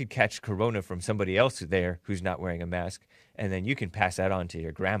you could catch corona from somebody else there who's not wearing a mask, and then you can pass that on to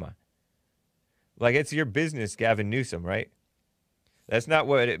your grandma. Like, it's your business, Gavin Newsom, right? That's not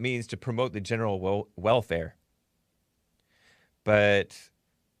what it means to promote the general welfare. But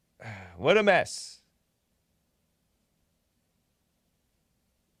what a mess.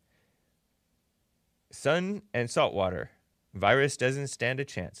 Sun and salt water. Virus doesn't stand a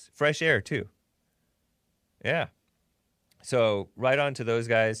chance. Fresh air, too. Yeah. So, right on to those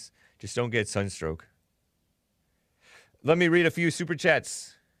guys. Just don't get sunstroke. Let me read a few super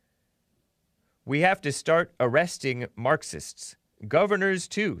chats. We have to start arresting Marxists. Governors,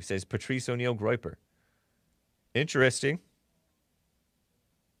 too, says Patrice O'Neill Groyper. Interesting.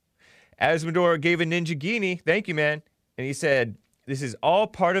 Asmodor gave a Ninja Guinea. Thank you, man. And he said, this is all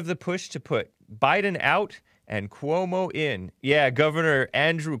part of the push to put Biden out and Cuomo in. Yeah, Governor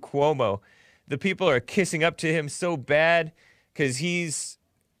Andrew Cuomo. The people are kissing up to him so bad because he's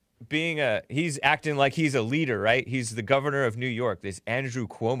acting like he's a leader, right? He's the governor of New York, this Andrew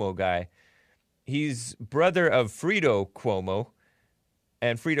Cuomo guy. He's brother of Fredo Cuomo,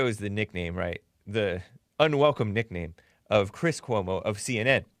 and Fredo is the nickname, right? The unwelcome nickname of Chris Cuomo of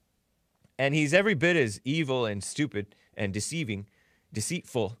CNN. And he's every bit as evil and stupid and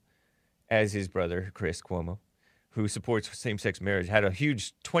deceitful as his brother, Chris Cuomo, who supports same-sex marriage. Had a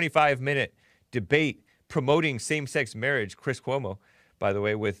huge 25-minute debate promoting same-sex marriage, Chris Cuomo, by the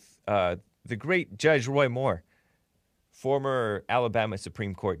way, with the great Judge Roy Moore, former Alabama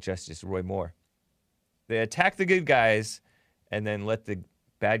Supreme Court Justice Roy Moore. They attack the good guys and then let the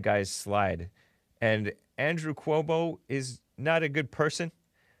bad guys slide. And Andrew Cuomo is not a good person,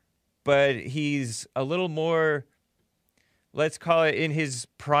 but he's a little more, let's call it, in his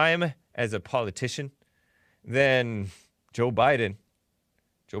prime as a politician than Joe Biden.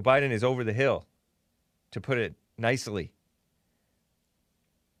 Joe Biden is over the hill, to put it nicely.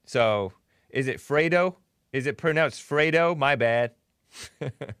 So, is it Fredo? Is it pronounced Fredo? My bad.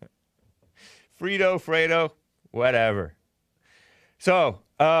 Fredo, whatever. So,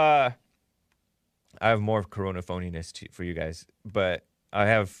 I have more Corona phoniness for you guys, but I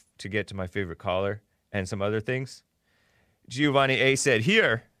have to get to my favorite caller and some other things. Giovanni A. said,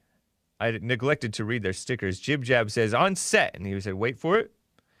 here, I neglected to read their stickers. Jib Jab says, on set, and he said, wait for it.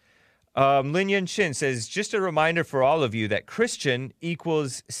 Lin Yun Chin says, just a reminder for all of you that Christian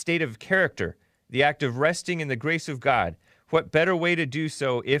equals state of character, the act of resting in the grace of God. What better way to do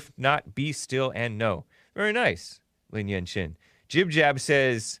so if not be still and know? Very nice, Lin Yun Chin. Jib Jab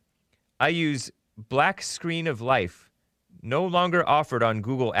says, I use black screen of life, no longer offered on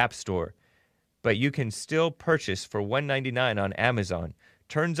Google App Store, but you can still purchase for $1.99 on Amazon.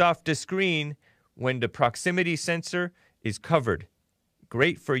 Turns off the screen when the proximity sensor is covered.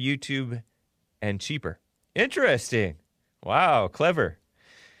 Great for YouTube and cheaper. Interesting. Wow, clever.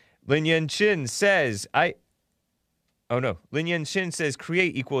 Lin Yan Chin says, Lin Yan Chin says,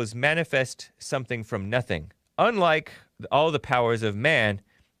 create equals manifest something from nothing. Unlike all the powers of man,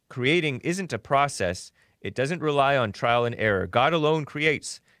 creating isn't a process. It doesn't rely on trial and error. God alone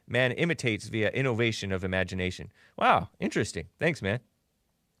creates. Man imitates via innovation of imagination. Wow, interesting. Thanks, man.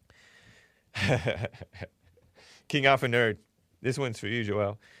 King off a nerd. This one's for you,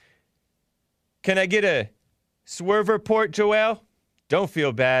 Joel. Can I get a swerve report, Joel? Don't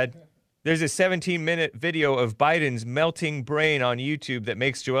feel bad. There's a 17-minute video of Biden's melting brain on YouTube that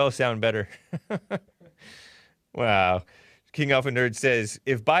makes Joel sound better. Wow. King Alpha Nerd says,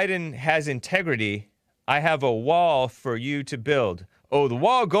 if Biden has integrity, I have a wall for you to build. Oh, the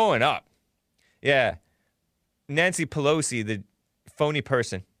wall going up. Yeah. Nancy Pelosi, the phony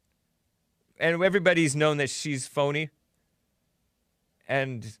person. And everybody's known that she's phony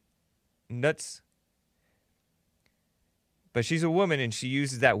and nuts. But she's a woman, and she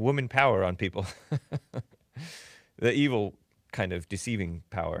uses that woman power on people. The evil kind of deceiving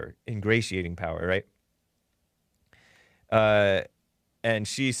power, ingratiating power, right? And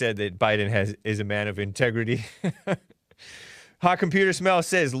she said that Biden is a man of integrity. Hot Computer Smell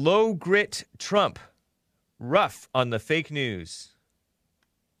says, low grit Trump, rough on the fake news.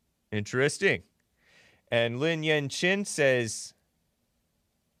 Interesting. And Lin Yan Chin says,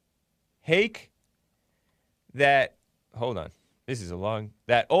 Hake, that old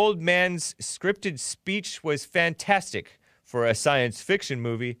man's scripted speech was fantastic for a science fiction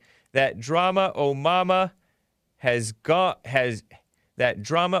movie. That drama, oh mama, has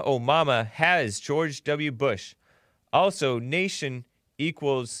George W. Bush. Also, nation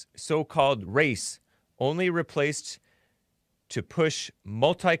equals so-called race, only replaced to push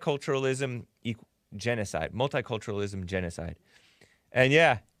multiculturalism genocide. Multiculturalism genocide. And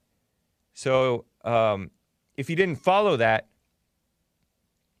yeah, so if you didn't follow that,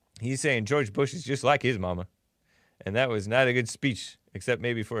 he's saying George Bush is just like his mama. And that was not a good speech, except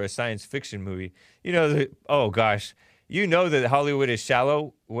maybe for a science fiction movie. You know, oh gosh, you know that Hollywood is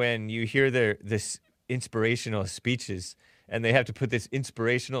shallow when you hear this inspirational speeches and they have to put this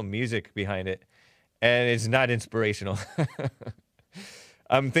inspirational music behind it. And it's not inspirational.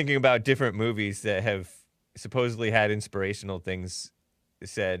 I'm thinking about different movies that have supposedly had inspirational things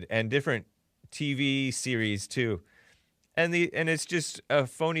said, and different TV series too. And it's just a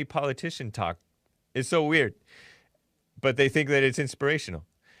phony politician talk. It's so weird. But they think that it's inspirational.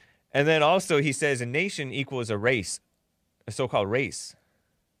 And then also he says a nation equals a race, a so-called race,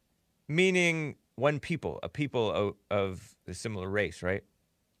 meaning one people, a people of a similar race, right?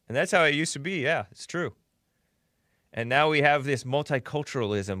 And that's how it used to be. Yeah, it's true. And now we have this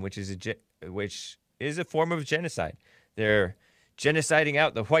multiculturalism, which is a form of genocide. They're genociding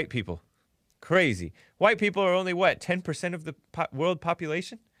out the white people. Crazy. White people are only, what, 10% of the world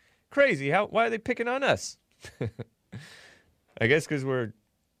population? Crazy. Why are they picking on us? I guess because we're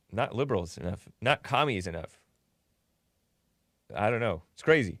not liberals enough, not commies enough. I don't know. It's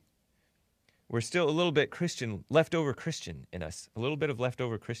crazy. We're still a little bit Christian, leftover Christian in us. A little bit of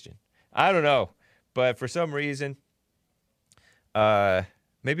leftover Christian. I don't know. But for some reason,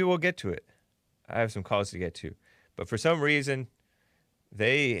 maybe we'll get to it. I have some calls to get to. But for some reason,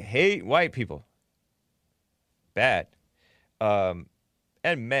 they hate white people. Bad. And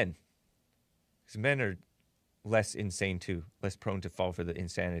men. Because men are less insane too. Less prone to fall for the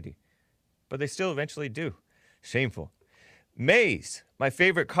insanity. But they still eventually do. Shameful. Maze, my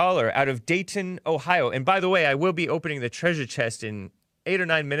favorite caller out of Dayton, Ohio. And by the way, I will be opening the treasure chest in 8 or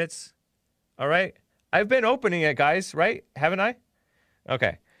 9 minutes. All right? I've been opening it, guys, right? Haven't I?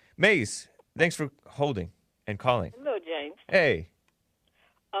 Okay. Maze, thanks for holding and calling. Hello, James. Hey.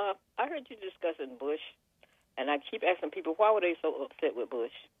 I heard you discussing Bush, and I keep asking people, why were they so upset with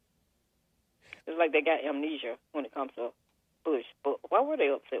Bush? It's like they got amnesia when it comes to Bush. But why were they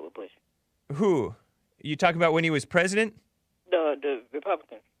upset with Bush? Who? You talking about when he was president? The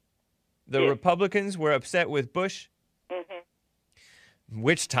Republicans. The Republicans were upset with Bush? Mm-hmm.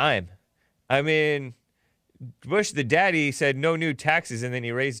 Which time? I mean, Bush the daddy said no new taxes, and then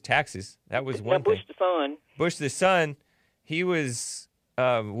he raised taxes. That was one thing. Bush the son. Bush the son, he was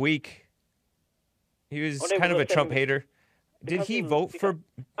weak. He was kind of a Trump hater. Did he vote for?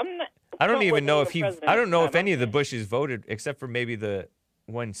 I don't even know if he. I don't know if any of the Bushes voted, except for maybe the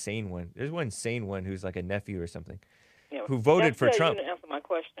one sane one. There's one sane one who's like a nephew or something, who voted for Trump. You didn't answer my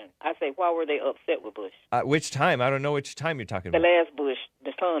question. I say, why were they upset with Bush? Which time? I don't know which time you're talking The about. last Bush,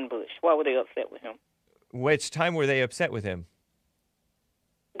 the son Bush. Why were they upset with him? Which time were they upset with him?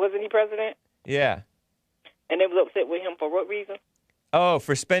 Wasn't he president? Yeah. And they was upset with him for what reason? Oh,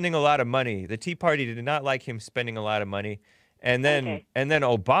 for spending a lot of money. The Tea Party did not like him spending a lot of money. And then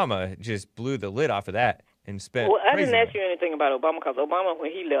Obama just blew the lid off of that and spent Well, I crazy didn't ask money. you anything about Obama because Obama,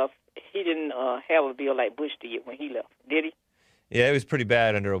 when he left, he didn't have a bill like Bush did when he left, did he? Yeah, it was pretty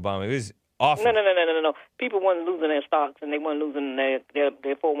bad under Obama. It was awful. No. People weren't losing their stocks and they weren't losing their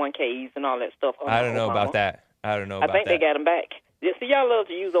 401ks and all that stuff. I don't know Obama. about that. I don't know about that. I think they got him back. Yeah, see, y'all love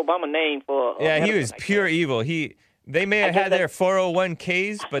to use Obama's name for... Yeah, he was pure evil. They may have had their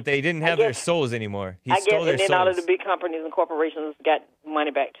 401ks, but they didn't have their souls anymore. He stole their and then souls. all of the big companies and corporations got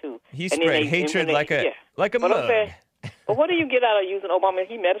money back, too. He And then spread they- hatred and then like they- a But I'm mug. saying, but what do you get out of using Obama? Is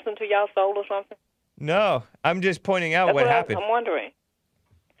he medicine to y'all soul or something? No, I'm just pointing out That's what happened. I'm wondering.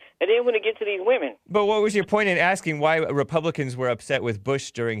 And then when it gets to these women... But what was your point in asking why Republicans were upset with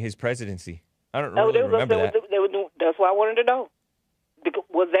Bush during his presidency? I don't really remember that. That's why I wanted to know.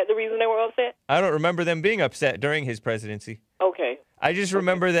 Was that the reason they were upset? I don't remember them being upset during his presidency. Okay. I just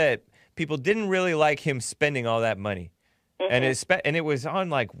remember that people didn't really like him spending all that money. Mm-hmm. And it was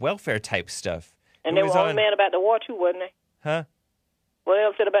on like welfare type stuff. And It they was were all on- mad about the war, too, wasn't they? Huh? Were they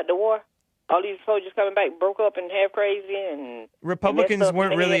upset about the war? All these soldiers coming back broke up and half crazy and... Republicans and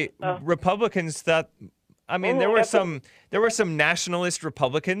weren't really stuff. Republicans thought I mean there were some nationalist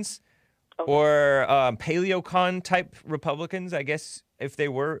Republicans or paleocon type Republicans, I guess, if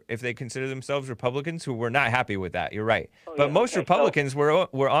they consider themselves Republicans, who were not happy with that. You're right. But most Republicans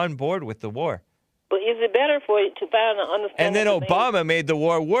were on board with the war. But is it better for it to find an understanding? And then Obama made the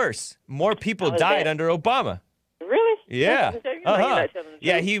war worse. More people How is died that? under Obama. Really? Yeah. You know you're not telling the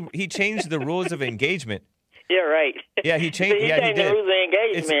Yeah, truth. he changed the rules of engagement. You're right. Yeah, he changed. So he Yeah, he changed did. the rules of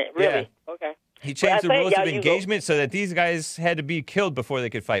engagement. Yeah. Really? Okay. He But changed I the think rules y'all of use engagement so that these guys had to be killed before they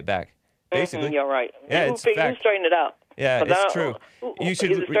could fight back. Basically. You're right. Yeah, Who it's who fact. straightened it out? Yeah, 'Cause it's true. You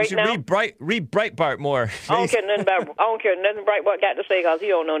should is it straight now? read Breitbart more. I don't care nothing about. I don't care nothing Breitbart got to say because he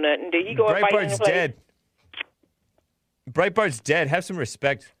don't know nothing. Did he go and fight in Breitbart's the place? dead. Breitbart's dead. Have some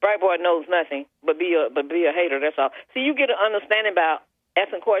respect. Breitbart knows nothing but be a hater. That's all. See, you get an understanding about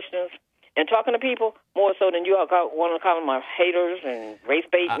asking questions and talking to people more so than you want to call them haters and race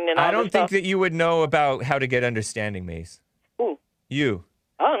baiting and all I don't this think stuff. that you would know about how to get understanding, Mace. Who? You.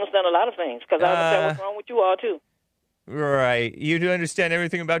 I understand a lot of things because I understand what's wrong with you all too. Right. You do understand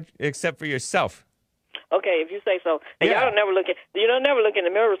everything about except for yourself. Okay, if you say so. And Yeah. y'all don't never look in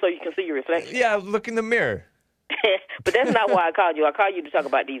the mirror so you can see your reflection. Yeah, look in the mirror. But that's not why I called you. I called you to talk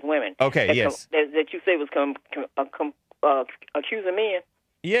about these women. Okay, that yes. that you say was accusing men.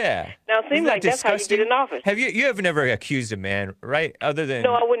 Yeah. Now it Isn't seems that like that's how you disgusting? get in office. You have never accused a man, right? Other than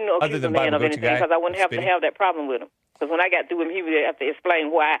No, I wouldn't other accuse a than man Bible of Go-To anything guy, because I wouldn't have to spitting. have that problem with him. Because when I got through him, he would have to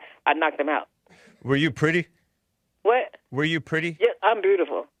explain why I knocked him out. Were you pretty? What? Were you pretty? Yeah, I'm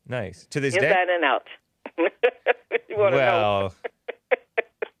beautiful. Nice. To this Inside day? and out. You want to know? Well,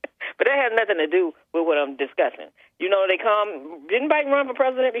 But that has nothing to do with what I'm discussing. You know, didn't Biden run for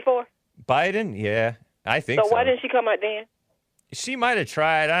president before? Biden? Yeah, I think so. So why didn't she come out then? She might have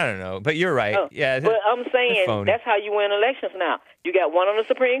tried. I don't know. But you're right. Oh, Yeah. But I'm saying phony. that's how you win elections now. You got one on the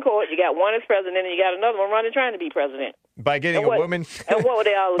Supreme Court, you got one as president, and you got another one running trying to be president. By getting And a what- woman. and what were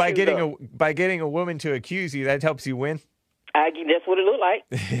they all by accused getting a woman to accuse you, that helps you win. That's what it looked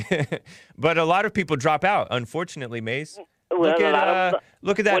like. But a lot of people drop out, unfortunately, Maze. Well,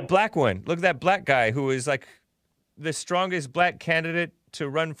 Look at that black one. Look at that black guy who is like the strongest black candidate to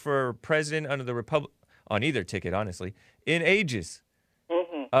run for president under the on either ticket, honestly, in ages.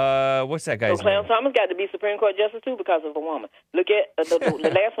 What's that guy's So Clarence name? Thomas got to be Supreme Court justice too because of a woman. Look at the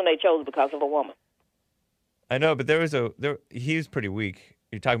last one they chose because of a woman. I know, but he was pretty weak.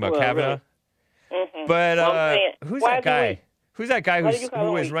 You're talking about Well, Kavanaugh? really. But Well, I'm saying, who's why that is he guy? weak? Who's that guy Why do you call who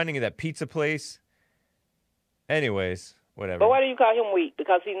him was weak? running that pizza place? Anyways, whatever. But why do you call him weak?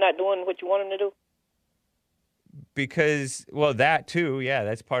 Because he's not doing what you want him to do? Because, well, that too. Yeah,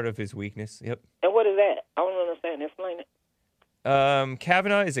 that's part of his weakness. Yep. And what is that? I don't understand. Explain it.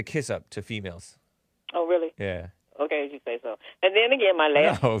 Kavanaugh is a kiss up to females. Oh, really? Yeah. Okay, as you say so. And then again, my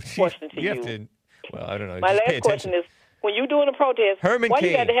last No, question to you. have to. Well, I don't know. My just pay last question attention. is, when you're doing a protest, Herman why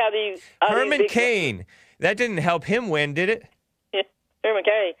Cain. you got to have these... all these Herman big- Cain. That didn't help him win, did it? Herman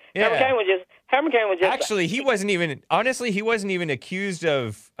Cain. Yeah. Herman Cain was just... Actually, he wasn't even. Honestly, he wasn't even accused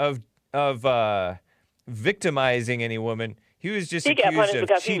of victimizing any woman. He was just He got accused punished of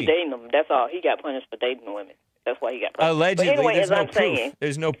because cheating. he was dating them. That's all. He got punished for dating the women. That's why he got punished. Allegedly, but anyway, there's as no I'm proof. saying,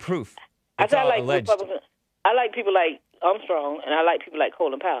 There's no proof. I It's feel all like alleged. I like people like Armstrong, and I like people like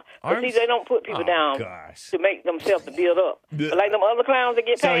Colin Powell. But see, they don't put people down to make themselves to build up. But like them other clowns that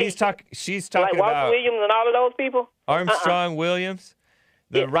get paid. So she's talking like Walter about Williams and all of those people. Armstrong, Williams,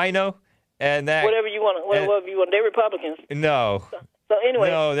 the Rhino, and that. Whatever you want. They're Republicans. No. So anyway,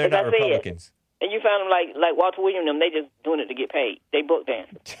 no, they're not Republicans. And you found them like Walter Williams, them, they just doing it to get paid. They book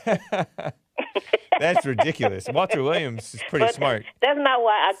dance. That's ridiculous. Walter Williams is pretty smart. That's not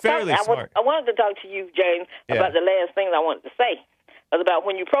why I Fairly smart. I wanted to talk to you, James, about the last things I wanted to say. It was about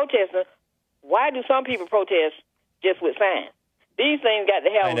when you protesting, why do some people protest just with signs? These things got to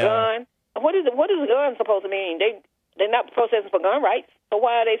have a gun. What is a gun supposed to mean? They're not protesting for gun rights. So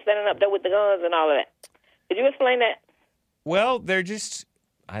why are they standing up there with the guns and all of that? Could you explain that? Well, they're just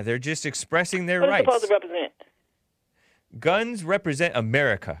expressing their rights. What is it supposed to represent? Guns represent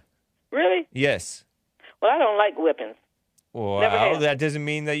America. Really? Yes. Well, I don't like weapons. Well, that doesn't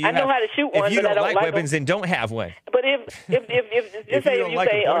mean that you I know how to shoot one, if you but I don't like weapons, then don't have one. But if you say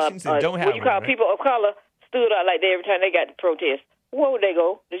abortions, then don't have what you call one, people of color stood out like that every time they got to protest, where would they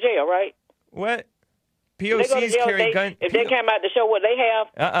go? To jail, right? What? POCs carry guns. If they came out to show what they have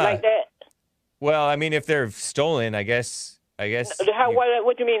like that. Well, I mean, if they're stolen, I guess. What do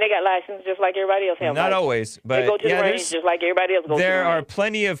you mean? They got license just like everybody else has. Not always, but they go to the range just like everybody else goes. There are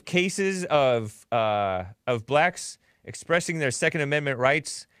plenty of cases of blacks expressing their Second Amendment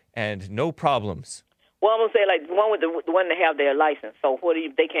rights and no problems. Well, I'm gonna say like the one that have their license. So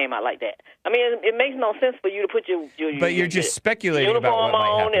they came out like that? I mean, it makes no sense for you to put your but you're just speculating about what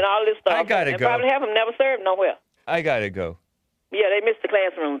might happen. And all this stuff. I gotta go. Probably have them never served nowhere. I gotta go. Yeah, they missed the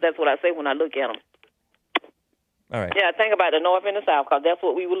classrooms. That's what I say when I look at them. All right. Yeah, think about the North and the South, because that's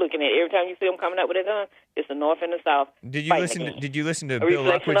what we were looking at. Every time you see them coming out with a gun, it's the North and the South. Did you listen to Bill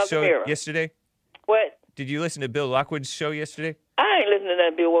Lockwood's show yesterday? What? Did you listen to Bill Lockwood's show yesterday? I ain't listening to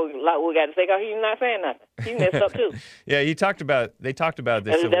that Bill Lockwood got to say, because he's not saying nothing. He messed up too. Yeah, they talked about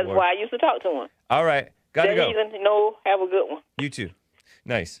this Civil That's War. why I used to talk to him. All right, gotta go. Have a good one. You too.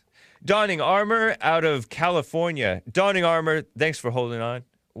 Nice. Donning Armour out of California. Donning Armour, thanks for holding on.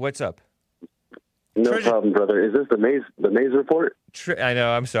 What's up? No problem, brother. Is this the Maze report? I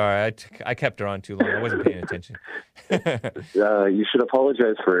know. I'm sorry. I kept her on too long. I wasn't paying attention. You should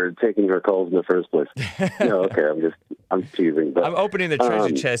apologize for taking her calls in the first place. No, okay. I'm teasing. But, I'm opening the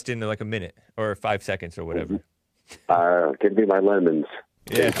treasure chest in like a minute or 5 seconds or whatever. Give me my lemons.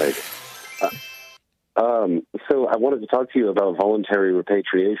 Yeah. So I wanted to talk to you about voluntary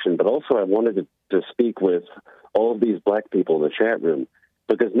repatriation, but also I wanted to speak with all of these black people in the chat room,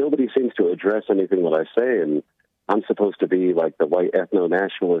 because nobody seems to address anything that I say, and I'm supposed to be like the white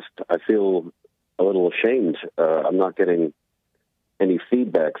ethno-nationalist. I feel a little ashamed. I'm not getting any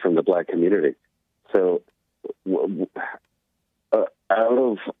feedback from the black community. So out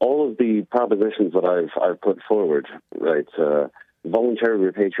of all of the propositions that I've put forward, right, voluntary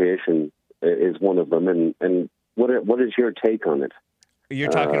repatriation is one of them. And what is your take on it?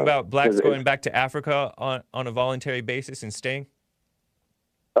 You're talking about blacks going back to Africa on a voluntary basis and staying?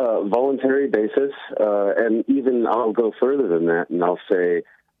 Voluntary basis, and even I'll go further than that, and I'll say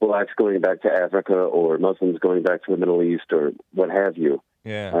blacks going back to Africa, or Muslims going back to the Middle East, or what have you.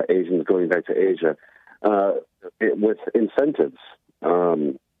 Yeah. Asians going back to Asia, with incentives.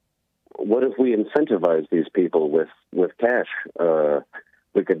 What if we incentivize these people with cash?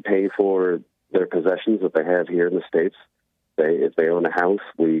 We could pay for their possessions that they have here in the States. If they own a house,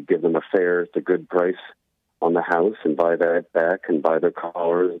 we give them a fair to good price on the house and buy that back and buy their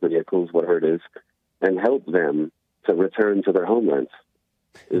cars, vehicles, whatever it is, and help them to return to their homelands.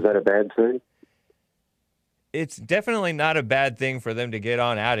 Is that a bad thing? It's definitely not a bad thing for them to get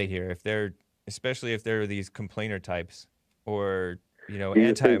on out of here, especially if they're these complainer types or, anti-American. Do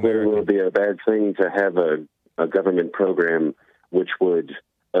you think it would be a bad thing to have a government program which would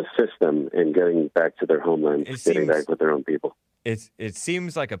assist them in getting back to their homelands, getting back with their own people? It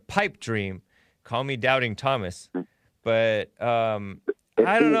seems like a pipe dream. Call me Doubting Thomas, but I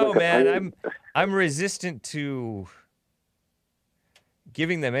don't know, man. I'm resistant to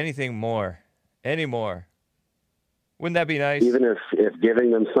giving them anything more, anymore. Wouldn't that be nice? Even if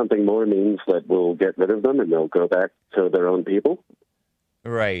giving them something more means that we'll get rid of them and they'll go back to their own people?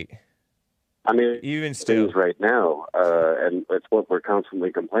 Right. I mean, even still, right now, and it's what we're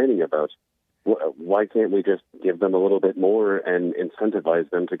constantly complaining about. Why can't we just give them a little bit more and incentivize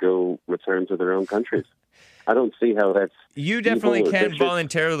them to go return to their own countries? I don't see how that's... You definitely can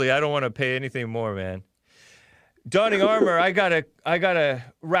voluntarily. I don't want to pay anything more, man. Donning Armour, I gotta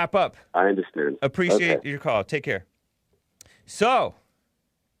wrap up. I understand. Appreciate your call. Take care. So,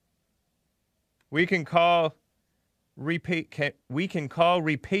 we can call repatriation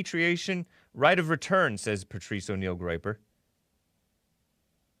Right of return, says Patrice O'Neill Groiper.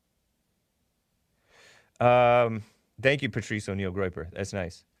 Thank you, Patrice O'Neill Groiper. That's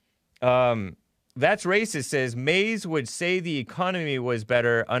nice. That's racist, says Mays would say the economy was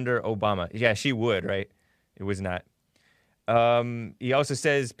better under Obama. Yeah, she would, right? It was not. He also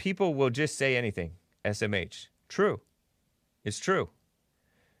says people will just say anything. SMH. True. It's true.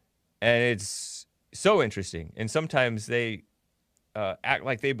 And it's so interesting. And sometimes they act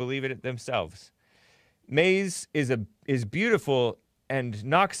like they believe it themselves. Mays is beautiful and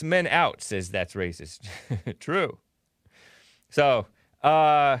knocks men out, says that's racist. True. So,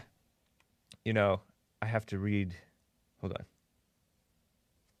 you know, I have to read. Hold on.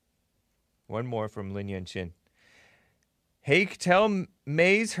 One more from Lin Yan Chin. Hake, tell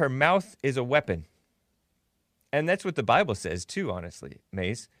Mays her mouth is a weapon. And that's what the Bible says, too, honestly,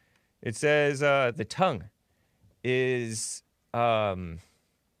 Mays. It says the tongue is can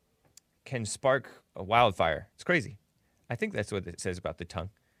spark a wildfire. It's crazy. I think that's what it says about the tongue.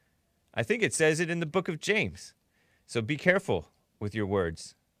 I think it says it in the book of James. So be careful with your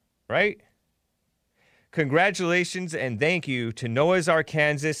words, right? Congratulations and thank you to Noah's Ark,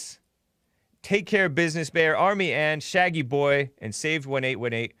 Kansas, Take Care Business Bear, Army and Shaggy Boy, and Saved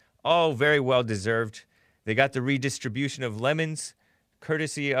 1818. All very well deserved. They got the redistribution of lemons,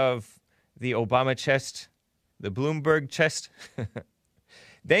 courtesy of the Obama chest, the Bloomberg chest.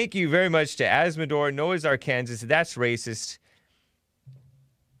 Thank you very much to Asmodor, Noah's Ark, Kansas. That's racist.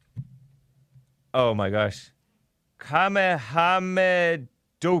 Oh my gosh. Kamehamedokin.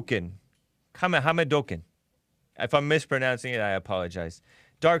 Kamehamedokin. If I'm mispronouncing it, I apologize.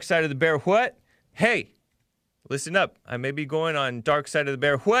 Dark Side of the Bear What? Hey, listen up. I may be going on Dark Side of the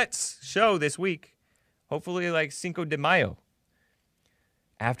Bear What's show this week. Hopefully like Cinco de Mayo.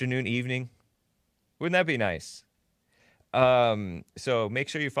 Afternoon, evening. Wouldn't that be nice? So make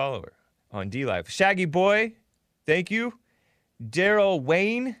sure you follow her on DLive. Shaggy Boy, thank you. Daryl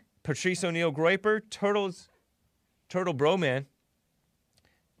Wayne, Patrice O'Neill Groiper, Turtle Bro Man,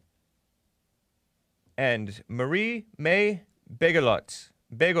 and Marie May Begolet.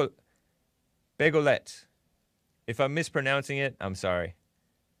 Begolet. If I'm mispronouncing it, I'm sorry.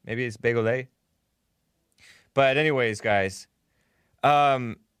 Maybe it's Begolet. But anyways, guys,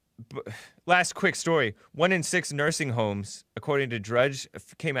 last quick story. 1 in 6 nursing homes, according to Drudge,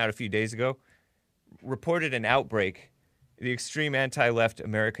 came out a few days ago, reported an outbreak. The extreme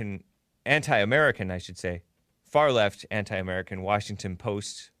anti-American, I should say, far-left anti-American Washington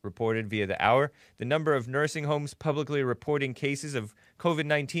Post reported via the hour, the number of nursing homes publicly reporting cases of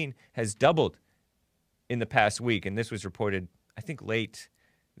COVID-19 has doubled in the past week. And this was reported, I think, late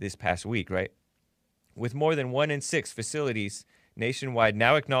this past week, right? With more than 1 in 6 facilities nationwide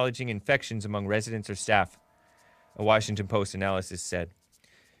now acknowledging infections among residents or staff, a Washington Post analysis said.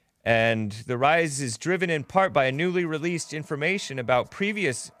 And the rise is driven in part by a newly released information about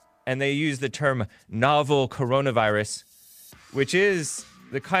previous, and they use the term novel coronavirus, which is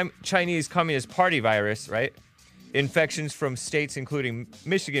the Chinese Communist Party virus, right? Infections from states including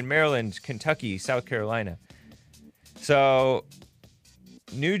Michigan, Maryland, Kentucky, South Carolina. So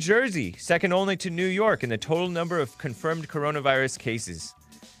New Jersey, second only to New York in the total number of confirmed coronavirus cases.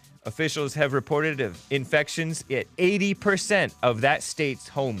 Officials have reported of infections at 80% of that state's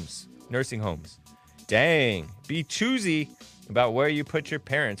homes, nursing homes. Dang, be choosy about where you put your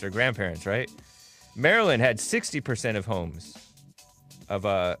parents or grandparents, right? Maryland had 60% of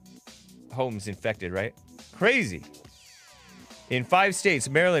homes infected, right? Crazy. In 5 states,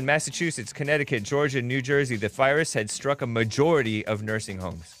 Maryland, Massachusetts, Connecticut, Georgia, New Jersey, the virus had struck a majority of nursing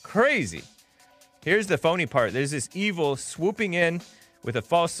homes. Crazy. Here's the phony part. There's this evil swooping in with a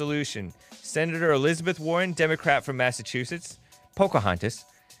false solution. Senator Elizabeth Warren, Democrat from Massachusetts, Pocahontas,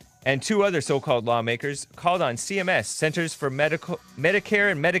 and 2 other so-called lawmakers called on CMS, Centers for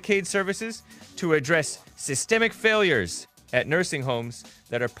Medicare and Medicaid Services, to address systemic failures at nursing homes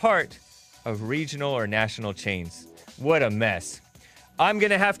that are part of regional or national chains. What a mess. I'm going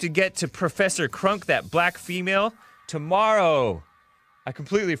to have to get to Professor Crunk, that black female, tomorrow. I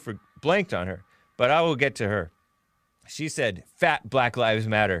completely blanked on her, but I will get to her. She said, fat Black Lives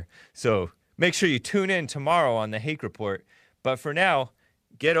Matter. So make sure you tune in tomorrow on the Hake Report. But for now,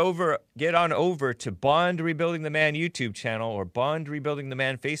 get on over to Bond Rebuilding the Man YouTube channel or Bond Rebuilding the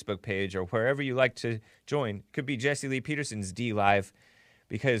Man Facebook page or wherever you like to join. Could be Jesse Lee Peterson's DLive,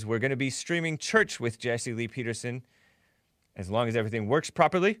 because we're going to be streaming church with Jesse Lee Peterson as long as everything works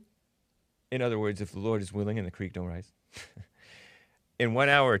properly. In other words, if the Lord is willing and the creek don't rise. In 1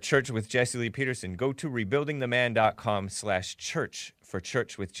 hour, church with Jesse Lee Peterson. Go to rebuildingtheman.com/church for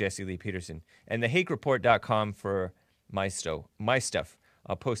church with Jesse Lee Peterson. And thehakereport.com for my stuff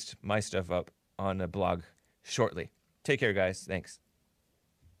I'll post my stuff up on the blog shortly. Take care, guys. Thanks.